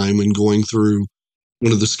prison time and going through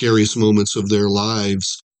one of the scariest moments of their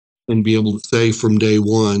lives and be able to say from day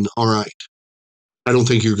one, all right, I don't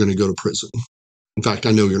think you're going to go to prison. In fact,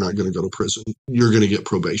 I know you're not going to go to prison. You're going to get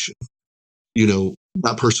probation.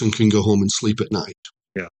 That person can go home and sleep at night.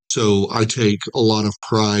 Yeah. So I take a lot of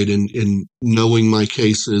pride in knowing my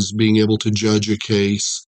cases, being able to judge a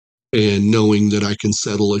case, and knowing that I can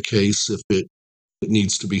settle a case if it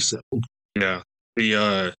needs to be settled. Yeah.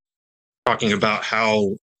 The talking about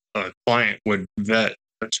how a client would vet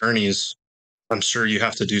attorneys, I'm sure you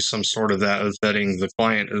have to do some sort of that of vetting the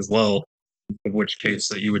client as well, of which case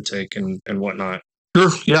that you would take and whatnot.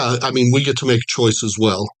 Sure. Yeah. I mean, we get to make a choice as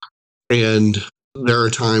well. And there are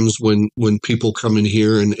times when people come in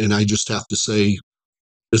here and I just have to say,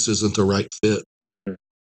 this isn't the right fit. Mm.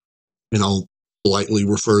 And I'll politely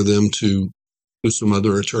refer them to some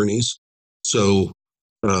other attorneys. So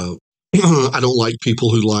I don't like people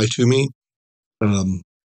who lie to me. I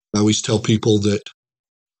always tell people that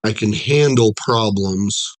I can handle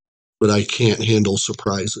problems, but I can't handle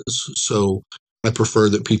surprises. So I prefer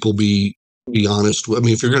that people be honest. I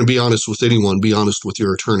mean, if you're going to be honest with anyone, be honest with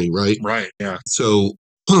your attorney, right? Right. Yeah. So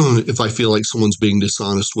if I feel like someone's being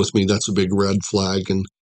dishonest with me, that's a big red flag, and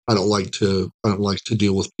I don't like to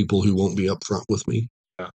deal with people who won't be upfront with me.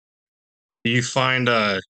 Yeah. Do you find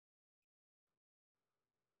a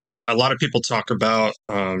lot of people talk about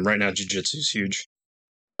right now jiu-jitsu is huge.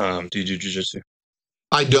 Do you do jiu-jitsu?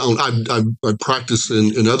 I don't. I practiced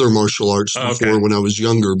in other martial arts before when I was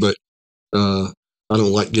younger, but I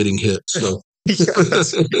don't like getting hit. So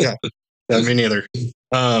yeah, me neither.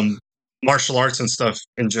 Martial arts and stuff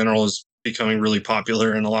in general is becoming really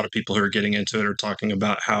popular, and a lot of people who are getting into it are talking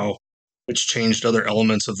about how it's changed other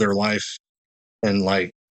elements of their life, and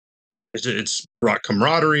like it's brought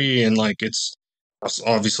camaraderie, and like it's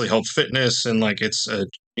obviously helped fitness, and like it's with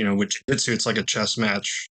jiu-jitsu, it's like a chess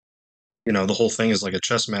match. The whole thing is like a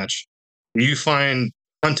chess match. Do you find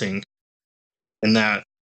hunting and that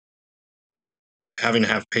having to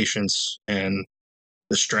have patience and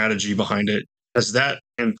the strategy behind it, has that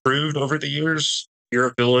improved over the years, your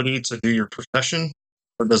ability to do your profession?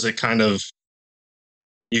 Or does it kind of,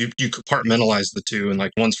 you compartmentalize the two and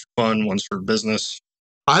like one's for fun, one's for business?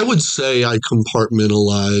 I would say I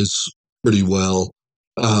compartmentalize pretty well.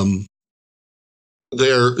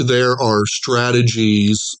 There are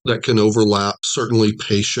strategies that can overlap, certainly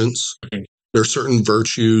patience. Mhm. There are certain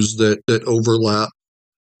virtues that overlap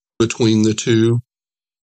between the two.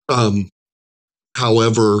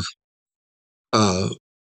 However,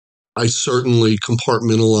 I certainly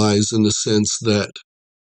compartmentalize in the sense that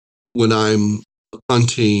when I'm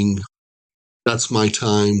hunting, that's my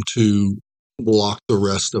time to block the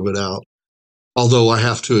rest of it out. Although I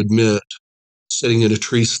have to admit, sitting in a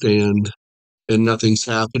tree stand and nothing's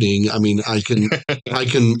happening, I mean, I can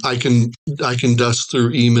dust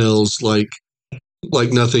through emails like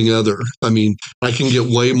nothing other. I mean, I can get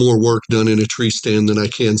way more work done in a tree stand than I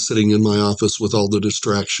can sitting in my office with all the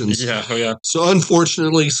distractions. Yeah, oh yeah. So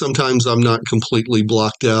unfortunately, sometimes I'm not completely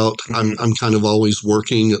blocked out. Mm-hmm. I'm kind of always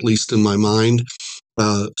working, at least in my mind.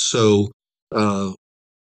 But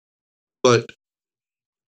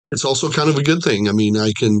it's also kind of a good thing. I mean,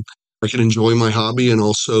 I can enjoy my hobby and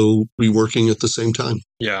also be working at the same time.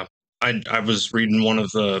 Yeah. I was reading one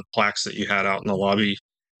of the plaques that you had out in the lobby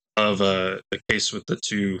of the case with the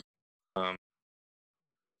two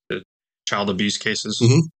the child abuse cases.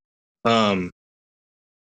 Mm-hmm.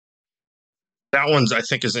 That one's, I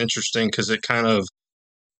think, is interesting because it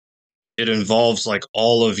involves like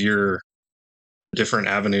all of your different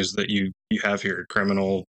avenues that you have here: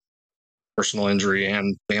 criminal, personal injury,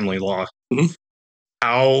 and family law. Mm-hmm.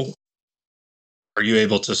 How are you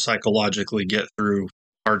able to psychologically get through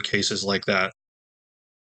hard cases like that?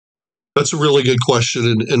 That's a really good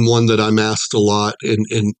question, and one that I'm asked a lot.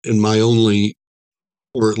 And my only,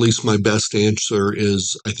 or at least my best answer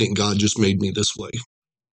is, I think God just made me this way.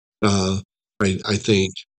 I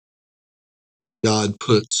think God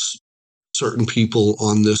puts certain people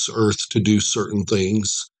on this earth to do certain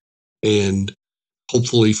things, and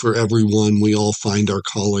hopefully for everyone, we all find our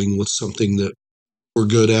calling with something that we're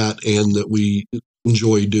good at and that we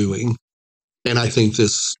enjoy doing. And I think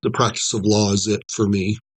the practice of law is it for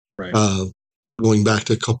me. Right. Going back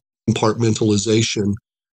to compartmentalization,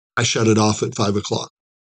 I shut it off at 5 o'clock.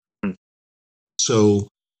 So,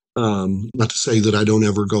 not to say that I don't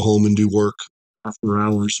ever go home and do work after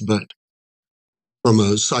hours, but from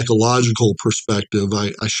a psychological perspective,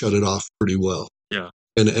 I shut it off pretty well. Yeah.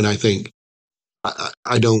 And I think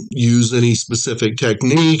I don't use any specific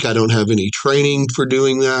technique. I don't have any training for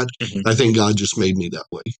doing that. Mhm. I think God just made me that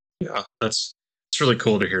way. Yeah, it's really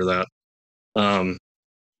cool to hear that.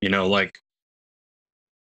 Like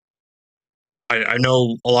I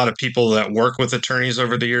know a lot of people that work with attorneys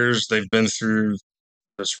over the years. They've been through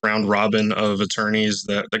this round robin of attorneys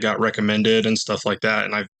that got recommended and stuff like that.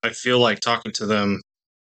 And I feel like talking to them,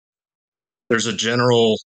 there's a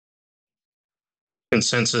general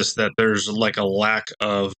consensus that there's like a lack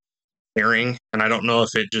of caring. And I don't know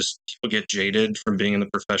if it just people get jaded from being in the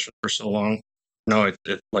profession for so long. No,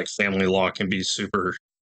 like family law can be super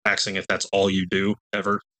taxing if that's all you do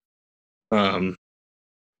ever. Um,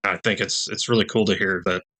 I think it's really cool to hear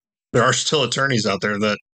that there are still attorneys out there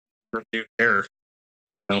that do care.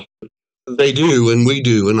 You know? They do, and we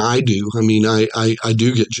do, and I do. I mean, I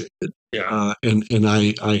do get jaded, Yeah, and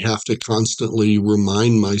I have to constantly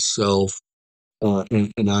remind myself,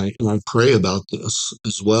 and I pray about this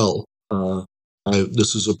as well.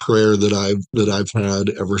 This is a prayer that I've had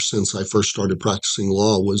ever since I first started practicing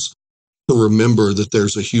law, was to remember that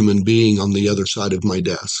there's a human being on the other side of my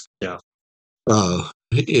desk. yeah,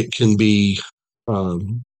 It can be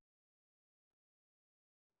um,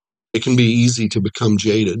 it can be easy to become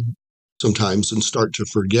jaded sometimes and start to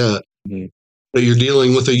forget Mhm. that you're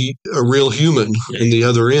dealing with a real human in the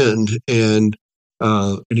other end. And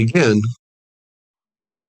again,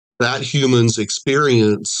 that human's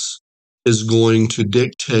experience is going to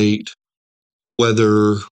dictate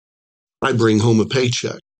whether I bring home a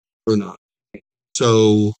paycheck or not.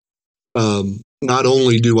 So, not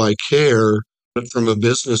only do I care, but from a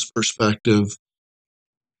business perspective,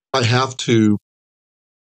 I have to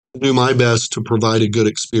do my best to provide a good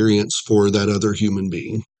experience for that other human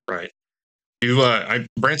being. right.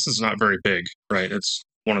 Branson's not very big, right? It's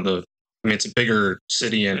one of the. I mean, it's a bigger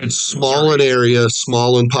city and It's small in area,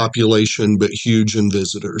 small in population, but huge in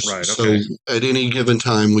visitors. Right. So Okay. at any given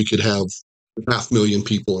time, we could have 500,000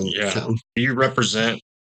 people in Yeah. town. Do you represent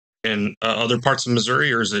in other parts of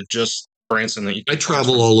Missouri, or is it just Branson that you? I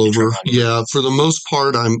travel all You travel over. all over? Yeah, for the most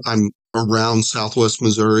part, I'm around Southwest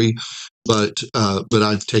Missouri, but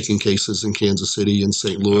I've taken cases in Kansas City and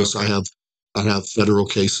St. Louis. Okay. I have federal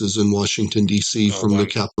cases in Washington D.C. Oh, from wow. the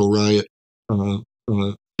Capitol riot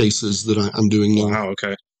cases that I'm doing now. Wow.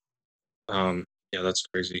 Okay. Yeah, that's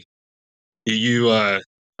crazy. You, I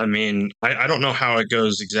mean, I don't know how it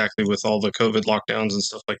goes exactly with all the COVID lockdowns and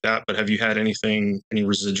stuff like that, but have you had any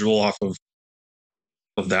residual off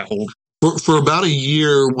of that whole? For about a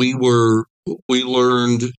year, we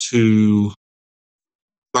learned to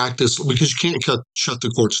practice, because you can't shut the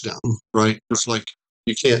courts down, right? It's like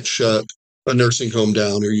you can't shut a nursing home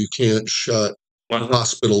down, or you can't shut a Well,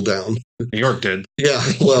 hospital down. New York did. Yeah,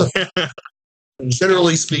 well,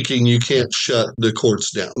 generally speaking, you can't shut the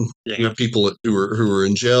courts down. Yeah. You have people who are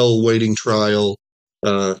in jail waiting trial.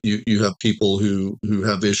 You have people who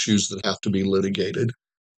have issues that have to be litigated.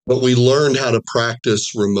 But we learned how to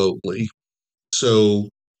practice remotely. So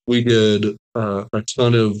we did a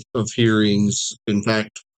ton of hearings. In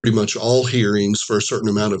fact, pretty much all hearings for a certain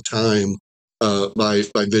amount of time by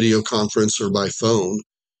video conference or by phone.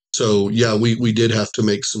 So yeah, we did have to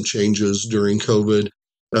make some changes during COVID.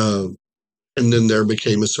 Uh, and then there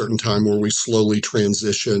became a certain time where we slowly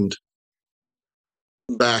transitioned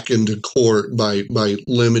back into court by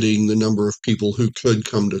limiting the number of people who could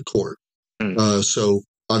come to court. So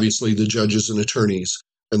obviously the judges and attorneys,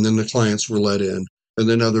 and then the clients were let in, and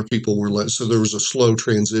then other people were let. So there was a slow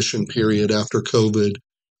transition period after COVID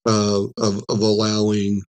of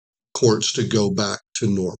allowing courts to go back to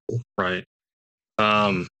normal. Right.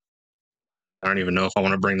 I don't even know if I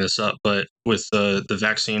want to bring this up, but with the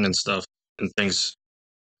vaccine and stuff and things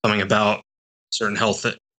coming about, certain health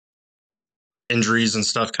injuries and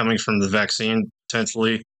stuff coming from the vaccine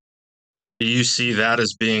potentially, do you see that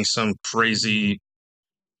as being some crazy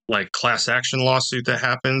like class action lawsuit that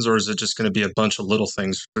happens, or is it just going to be a bunch of little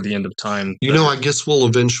things for the end of time? I guess we'll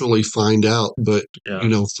eventually find out, but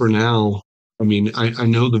Yeah. for now, I mean, I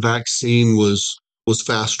know the vaccine was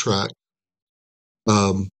fast tracked.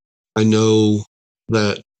 I know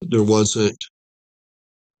that there wasn't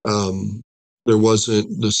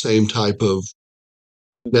the same type of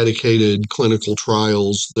dedicated clinical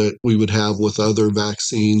trials that we would have with other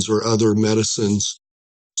vaccines or other medicines.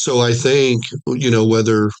 So I think,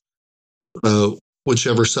 whether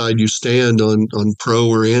whichever side you stand on pro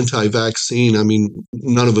or anti-vaccine, I mean,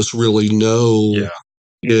 none of us really know Yeah.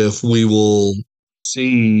 if we will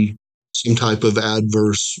see some type of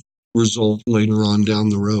adverse result later on down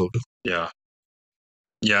the road. Yeah.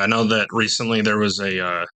 Yeah, I know that recently there was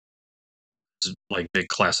a like big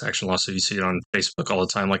class action lawsuit. You see it on Facebook all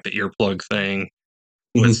the time, like the earplug thing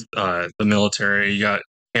with the military. You got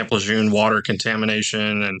Camp Lejeune water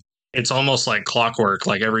contamination, and it's almost like clockwork.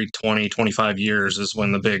 Like every 20, 25 years is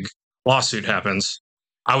when the big lawsuit happens.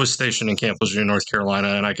 I was stationed in Camp Lejeune, North Carolina,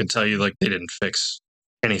 and I can tell you, like, they didn't fix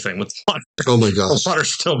anything with water. Oh my The gosh.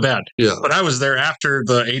 water's still bad. Yeah. But I was there after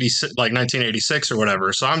the 86, like 1986 or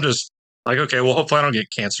whatever. So I'm just like, okay, well, hopefully I don't get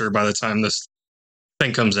cancer by the time this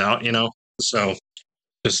thing comes out, you know? So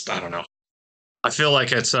just, I don't know. I feel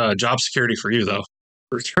like it's job security for you, though,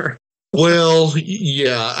 for sure. Well,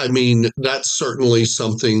 yeah, I mean, that's certainly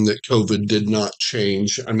something that COVID did not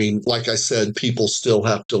change. I mean, like I said, people still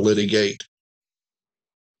have to litigate.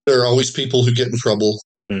 There are always people who get in trouble.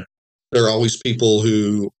 Mm. There are always people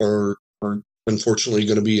who are unfortunately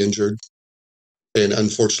going to be injured. And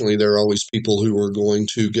unfortunately, there are always people who are going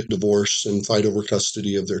to get divorced and fight over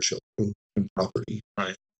custody of their children and property.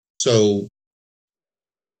 Right. So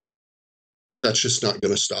that's just not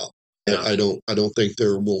going to stop. Yeah. I don't think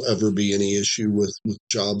there will ever be any issue with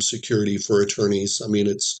job security for attorneys. I mean,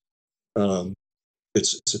 it's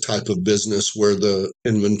a type of business where the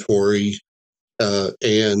inventory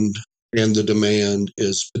and the demand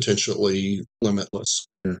is potentially limitless.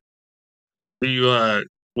 Do you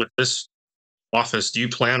with this office, do you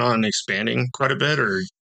plan on expanding quite a bit, or?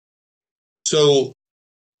 So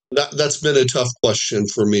that's been a tough question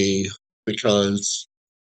for me because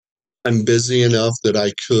I'm busy enough that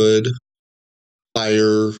I could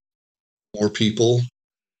hire more people,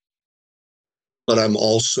 but I'm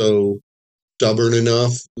also stubborn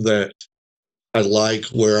enough that I like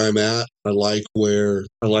where I'm at. I like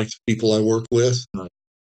the people I work with,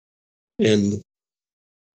 and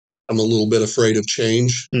I'm a little bit afraid of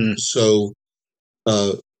change. Mm. So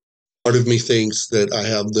part of me thinks that I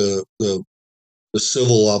have the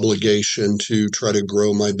civil obligation to try to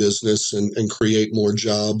grow my business and create more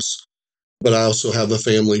jobs. But I also have a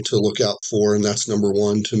family to look out for, and that's number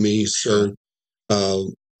one to me. So I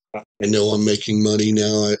know I'm making money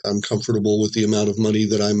now. I'm comfortable with the amount of money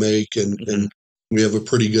that I make, and we have a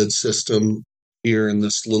pretty good system here in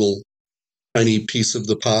this little tiny piece of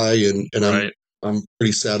the pie, and Right. I'm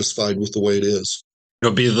pretty satisfied with the way it is.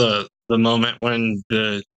 It'll be the moment when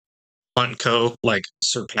the Hunt Co. like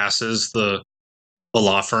surpasses the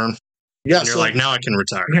law firm. Yeah, And you're like, now I can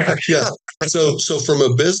retire. yeah. So from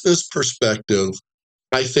a business perspective,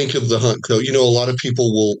 I think of the Hunt Co. You know, a lot of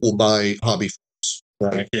people will buy hobby farms,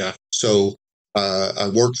 right? Yeah. So I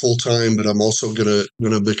work full time, but I'm also gonna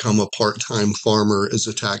become a part-time farmer as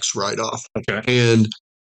a tax write-off. Okay. And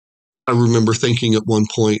I remember thinking at one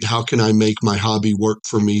point, how can I make my hobby work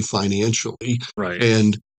for me financially? Right.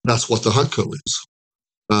 And that's what the Hunt Co. is.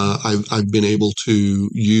 I've been able to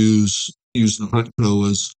use the Hunt Co.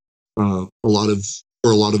 as a lot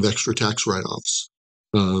of extra tax write-offs.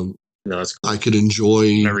 Yeah, that's cool. I could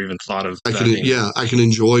enjoy. Never even thought of that. I can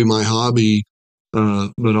enjoy my hobby,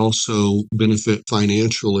 but also benefit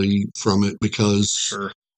financially from it because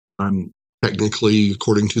Sure. I'm technically,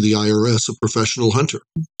 according to the IRS, a professional hunter.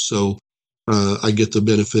 So I get the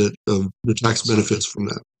benefit of the tax benefits from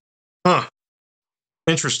that. Huh.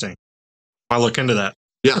 Interesting. I'll look into that.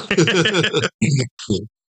 Yeah.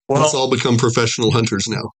 Well, Let's all become professional hunters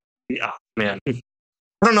now. yeah, man. I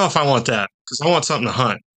don't know if I want that because I want something to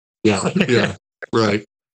hunt. Yeah. Yeah. Right.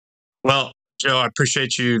 Well, Joe, I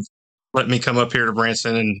appreciate you letting me come up here to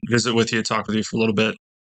Branson and visit with you, talk with you for a little bit.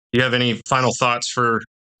 Do you have any final thoughts for?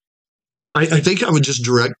 I think I would just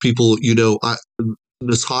direct people, you know,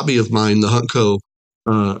 this hobby of mine, the Hunt Co.,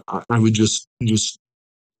 I would just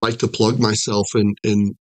like to plug myself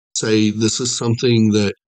and say this is something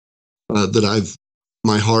that I've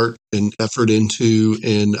my heart and effort into,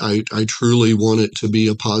 and I truly want it to be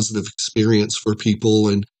a positive experience for people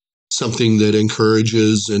and something that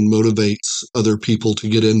encourages and motivates other people to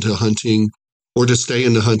get into hunting or to stay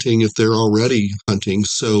into hunting if they're already hunting.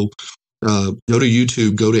 So go to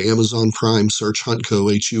YouTube, go to Amazon Prime, search Huntco,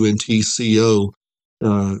 HUNTCO,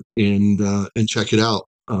 and check it out.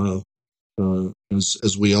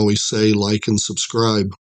 As we always say, like and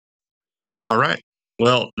subscribe. All right.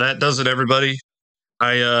 Well, that does it, everybody.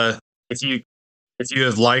 If you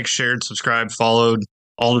have liked, shared, subscribed, followed,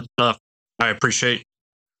 all the stuff, I appreciate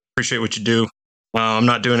what you do. I'm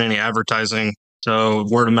not doing any advertising, so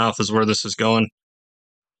word of mouth is where this is going.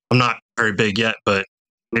 I'm not very big yet, but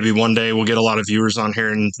maybe one day we'll get a lot of viewers on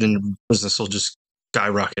here, and then business will just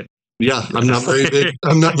skyrocket. Yeah, I'm not very big.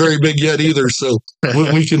 I'm not very big yet either. So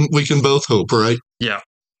we can both hope, right? Yeah.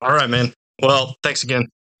 All right, man. Well, thanks again.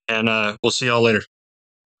 and we'll see y'all later.